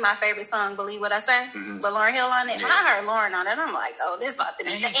probably my favorite song, Believe What I Say. But Lauryn Hill on it. When I heard Lauryn on it, I'm like, oh, this about to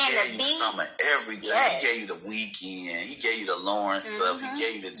be the end of the beat. Some of everything. He gave you the Weeknd, he gave you the Lauryn stuff, he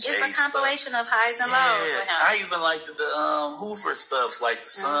gave you the Jay stuff. It's a compilation of highs and lows with him. I even liked the Hoover stuff, like the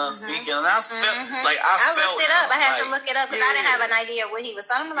Sun speaking, and I felt like I looked it up. I had to look it up because I didn't have an idea what he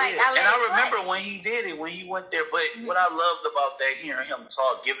was saying. I'm like, I remember when he did it, when he went there. But what I loved about that, hearing him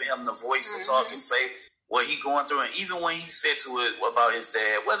talk, giving him the voice to talk and say what he going through, and even when he said to it about his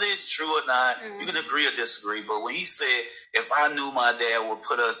dad, whether it's true or not, you can agree or disagree, but when he said, if I knew my dad would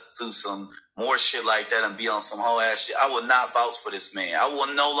put us through some more shit like that and be on some whole ass shit, I would not vouch for this man. I will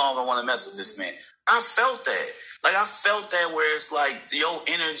no longer want to mess with this man. I felt that. Like, I felt that where it's like your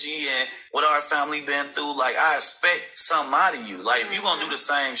energy and what our family been through, like, I expect something out of you. Like, if you gonna do the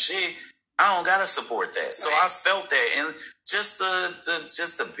same shit, I don't gotta support that. So I felt that, and just the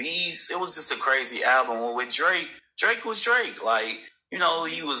beats, it was just a crazy album. With Drake was Drake. Like, you know,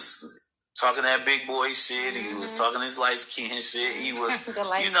 he was talking that big boy shit. He was talking his light skin shit. He was, he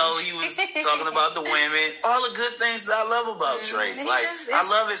was talking about the women. All the good things that I love about Drake. Like, I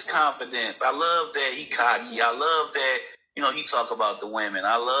love his confidence. I love that he cocky. I love that, you know, he talk about the women.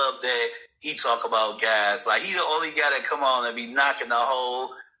 I love that he talk about guys. Like, he the only guy that come on and be knocking the whole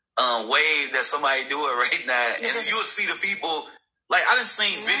wave that somebody do it right now, and you would see the people. Like, I done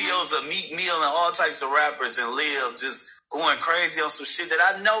seen videos of Meek Mill and all types of rappers and Lil just going crazy on some shit that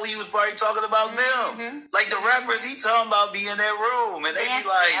I know he was probably talking about them. Like the rappers he talking about be in that room and they be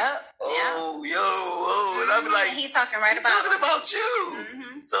like, and I be like, he talking about you.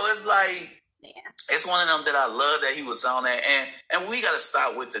 So it's like. It's one of them that I love that he was on that, and we gotta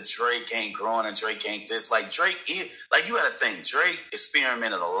stop with the Drake ain't growing and Drake ain't this. Like Drake, like you gotta think Drake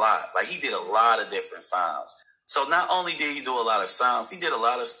experimented a lot. Like he did a lot of different sounds. So not only did he do a lot of sounds, he did a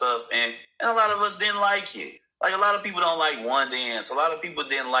lot of stuff, and a lot of us didn't like it. Like a lot of people don't like One Dance. A lot of people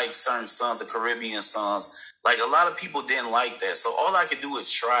didn't like certain songs, the Caribbean songs. Like a lot of people didn't like that. So all I could do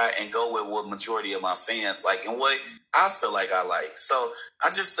is try and go with what majority of my fans like and what I feel like I like. So I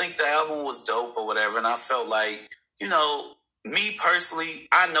just think the album was dope or whatever. And I felt like, you know, me personally,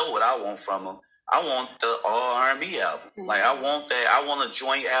 I know what I want from him. I want the all R&B album. Like I want that. I want a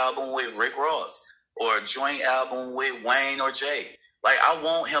joint album with Rick Ross or a joint album with Wayne or Jay. Like, I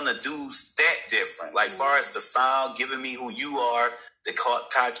want him to do that different. Like, far as the sound, giving me who you are, the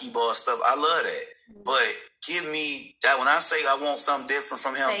cocky ball stuff, I love that. But give me that. When I say I want something different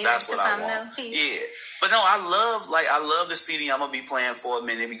from him, that's what I want. Yeah. But no, I love the CD I'm going to be playing for a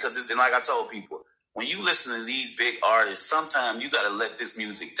minute because it's, and like I told people, when you listen to these big artists, sometimes you got to let this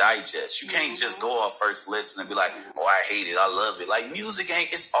music digest. You can't just go off first listen and be like, oh, I hate it, I love it. Like, music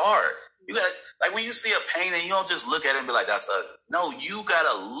it's art. You got like when you see a painting, you don't just look at it and be like, that's ugly. No, you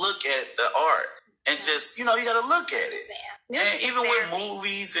gotta look at the art and just, you know, you gotta look at it. Yeah. And even with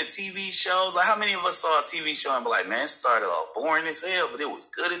movies and TV shows, like how many of us saw a TV show and be like, man, it started off boring as hell, but it was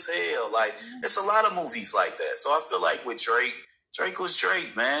good as hell. Like, it's a lot of movies like that. So I feel like with Drake was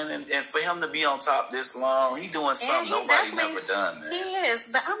Drake, man. And for him to be on top this long, he doing something nobody never done, man. He is,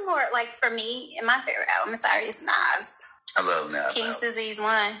 but I'm more like, for me, my favorite album, is Nas. I love Nas. King's Disease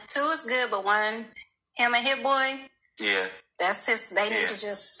 1. 2 is good, but 1, him and Hit Boy. Yeah. That's his. They need to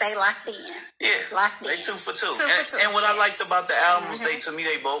just stay locked in. Yeah, locked they in. 2 for 2. And what I liked about the albums, to me,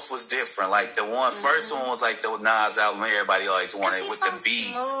 they both was different. Like the first one was like the Nas album. Everybody always wanted with the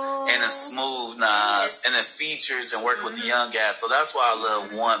beats and the smooth Nas and the features and work with the young guys. So that's why I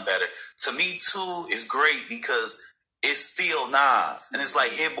love one better. To me, 2 is great because it's still Nas, and it's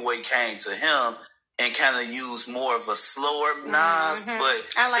like Hit Boy came to him and kind of use more of a slower Nas, but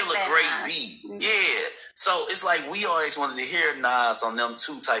still a great beat. Yeah. So it's like we always wanted to hear Nas on them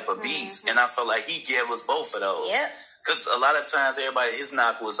 2 type of beats, and I felt like he gave us both of those. Yep. Because a lot of times his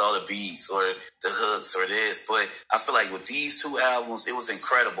knock was all the beats or the hooks or this, but I feel like with these 2 albums, it was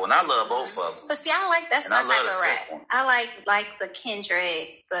incredible, and I love both of them. But see, that's my type of rap. I like the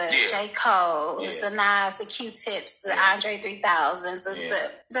Kendrick, the J. Cole, the Nas, the Q-Tips, the Andre 3000s,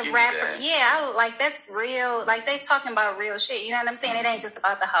 the rapper. Yeah, that's real. Like they talking about real shit. You know what I'm saying? It ain't just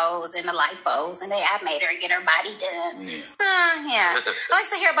about the hoes and the lipos and I made her get her body done. Yeah. I like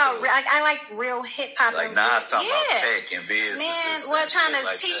to hear about. I like real hip hop. Like Nas talking about tech and business. Man, trying to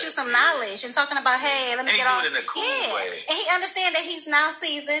teach you some knowledge and talking about, hey, let me get on. And he do it in a cool way. And he understand that he's now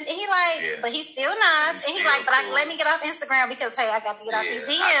seasoned. And he but he's still Nas. And he like, but let me get off Instagram because, hey, I got to get off these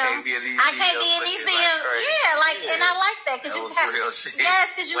DMs. I can't be in these DMs. And I like that because you have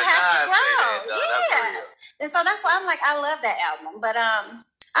because you have to grow. And so that's why I'm like, I love that album. But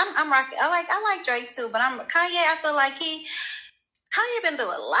I'm rocking. I like Drake too. But Kanye. I feel like Kanye been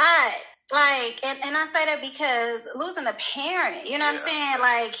through a lot. Like, and I say that because losing a parent, you know what I'm saying?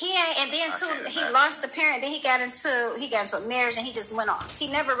 Like, he ain't, and then too, he lost the parent, then he got into a marriage and he just went off. He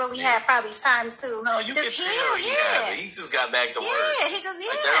never really had probably time to just heal. He just got back to work. Yeah, he just,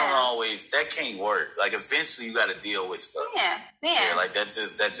 Like, that can't work. Like, eventually you got to deal with stuff. Yeah, like, that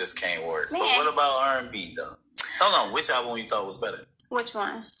just can't work. Man. But what about R&B, though? Hold on, which album you thought was better? Which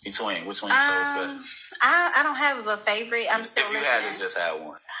one? Between, which one you thought was better? I don't have a favorite. I'm still listening. If you had to just have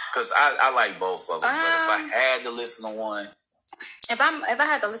one. Because I like both of them, but if I had to listen to one... If I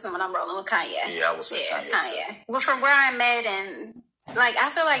had to listen when I'm rolling with Kanye. Yeah, I would say Kanye. Well, from where I'm at and... Like, I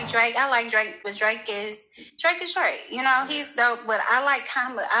feel like Drake, I like Drake, but Drake is Drake. You know, he's dope, but I like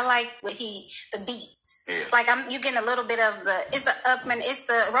the beats. Yeah. Like, you getting a little bit of it's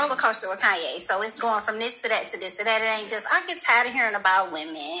the roller coaster with Kanye. So it's going from this to that to this to that. It ain't just, I get tired of hearing about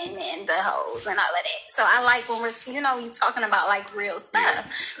women and the hoes and all of that. So I like when we're, you talking about like real stuff. Yeah.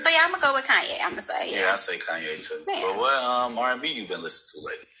 So yeah, I'm going to go with Kanye, I'm going to say. Yeah, I say Kanye too. Yeah. But what R&B you been listening to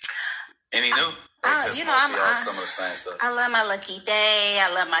lately? Any new? Some of the same stuff. I love my Lucky Day. I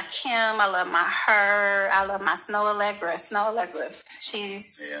love my Kim. I love my Her. I love my Snow Allegra. She's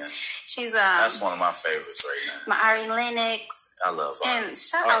that's one of my favorites right now. My Ari Lennox. I love Ari. And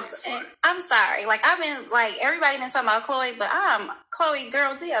shout out to. And I'm sorry, like I've been like everybody been talking about Chloe, but Chloe,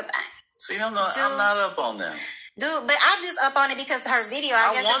 girl, do your thing. See, I'm not up on them. Dude, but I'm just up on it because her video,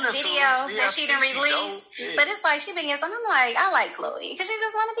 I guess this video that she didn't release. But it's like, she been getting something. I'm like, I like Chloe. Because she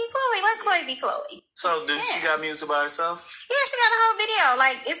just want to be Chloe. Let Chloe be Chloe. So, she got music by herself? Yeah, she got a whole video.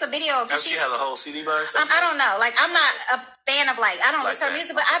 Like, it's a video. She has a whole CD by herself? I don't know. Like, I'm not a fan of, like, I don't listen to her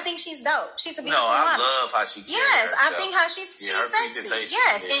music, but I think she's dope. She's a beautiful woman. I love how she carries herself. I think how she's sexy.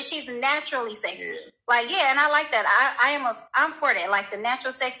 Yes, and she's naturally sexy. Yeah. Like, and I like that. I'm for that. Like, the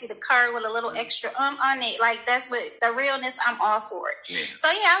natural sexy, the curve with a little extra on it. Like, that's what, the realness, I'm all for it. Yeah. So,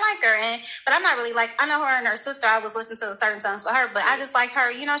 I like her. But I'm not really like, I know her and her sister, I was listening to certain songs with her, but I just like her,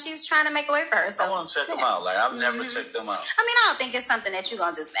 she's trying to make a way for her. So I want to check them out. Like, I've never checked them out. I mean, I don't think it's something that you're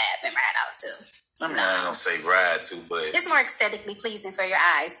going to just vibe and ride out to. I mean, I ain't gonna say ride to, but it's more aesthetically pleasing for your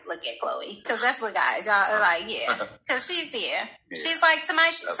eyes to look at Chloe, because that's what guys y'all are like, because she's she's like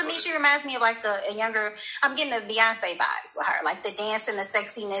to me she reminds me of like a younger. I'm getting the Beyonce vibes with her, like the dance and the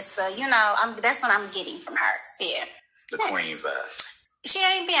sexiness. That's what I'm getting from her. Yeah, the queen vibe. She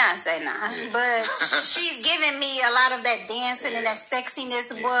ain't Beyonce now, but she's giving me a lot of that dancing and that sexiness.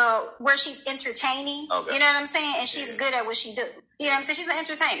 Well, where she's entertaining, you know what I'm saying, and she's good at what she do. You know what I'm saying? She's an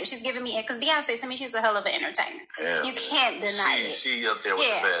entertainer. She's giving me, because Beyonce, to me, she's a hell of an entertainer. Yeah, you can't deny it. She up there with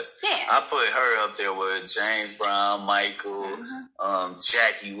the best. Yeah. I put her up there with James Brown, Michael,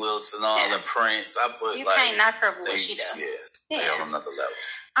 Jackie Wilson, all the Prince. You can't knock her for what she does. They on another level.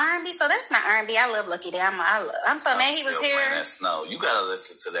 R&B, so that's my R&B. I love Lucky Day. I'm so mad he was here. That Snow. You gotta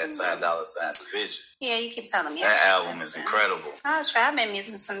listen to that $5 Division. Yeah, you keep telling me that album is incredible. I'll try. I've been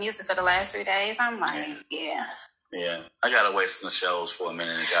using some music for the last 3 days. I'm like, Yeah, I got away from the shows for a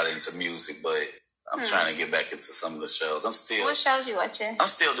minute and got into music, but I'm trying to get back into some of the shows. What shows you watching? I'm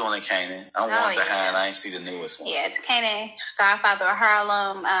still doing the Kanan. I'm one behind. I ain't see the newest one. Yeah, the Kanan, Godfather of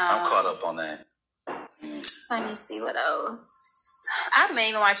Harlem. I'm caught up on that. Let me see what else. I've been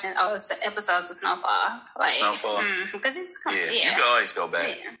even watching episodes of Snowfall. Like, Snowfall? Because you can always go back.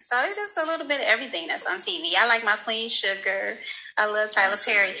 Yeah. So it's just a little bit of everything that's on TV. I like my Queen Sugar. I love Tyler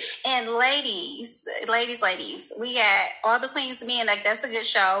Perry. And ladies, we got All the Queens Men. Like, that's a good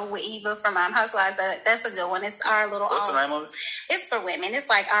show with Eva from Housewives. That's a good one. It's our little... What's the name of it? It's for women. It's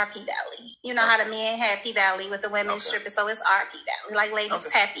like our P-Valley. You know how the men had P-Valley with the women stripping, so it's our P-Valley. Like, ladies,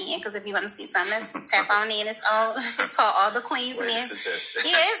 tap in, because if you want to see something, tap on in. It's called All the Queens Men.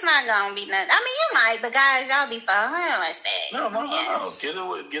 Yeah, it's not going to be nothing. I mean, you might, but guys, y'all be so, I don't watch that. No. Get a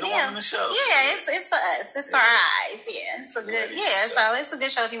woman to show. Yeah, it's for us. It's for our eyes. Yeah, it's a good... Yeah, so it's a good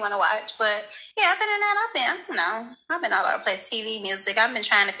show if you want to watch. But yeah, other than that, I've been all over the place. TV, music. I've been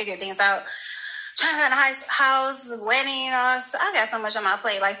trying to figure things out. Trying to find a house, wedding, I got so much on my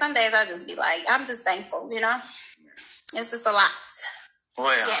plate. Like, some days I just be like, I'm just thankful, It's just a lot.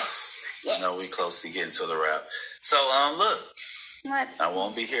 Well, yes. I know we close to getting to the wrap. So, look. What? I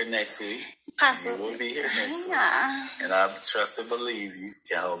won't be here next week. Possibly. You will be here next week. And I trust and believe you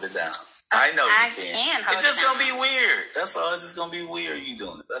can hold it down. I know you can. It's just going to be weird. That's all. It's just going to be weird you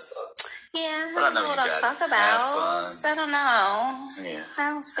doing it. That's all. Yeah, but I know what you I'll talk about. Have fun. So I don't know. Yeah. I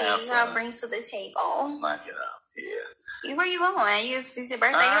don't see what I'll bring to the table. Knock it out. Yeah. Where you going? It's your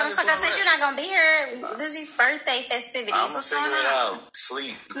birthday. You want to talk about since you're not going to be here? This is birthday festivities. I'm going to figure it out.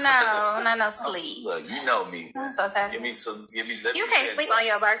 Sleep. No, sleep. Look, you know me. That's okay. Give me. You can't sleep on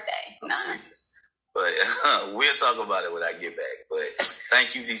your birthday. No. But we'll talk about it when I get back. But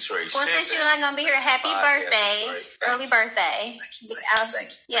thank you, Detroit. Well, since you're not going to be here, happy birthday. Early birthday. Thank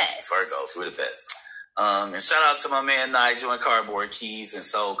you. Yes. Virgos, we're the best. And shout out to my man Nigel and Cardboard Keys and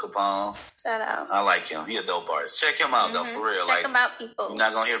Soul Capone. Shout out. I like him. He a dope artist. Check him out, though, for real. Check him out, people. You're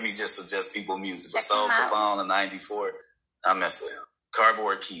not going to hear me just suggest people music. But Soul Capone, the 94, I mess with him.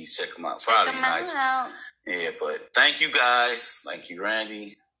 Cardboard Keys, check him out. Probably Nigel. Yeah, but thank you, guys. Thank you,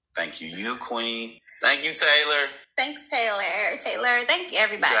 Randy. Thank you, Queen. Thank you, Taylor. Thanks, Taylor. Thank you,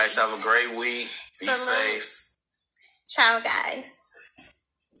 everybody. You guys have a great week. Be safe. Ciao, guys.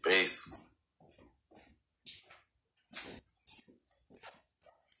 Peace.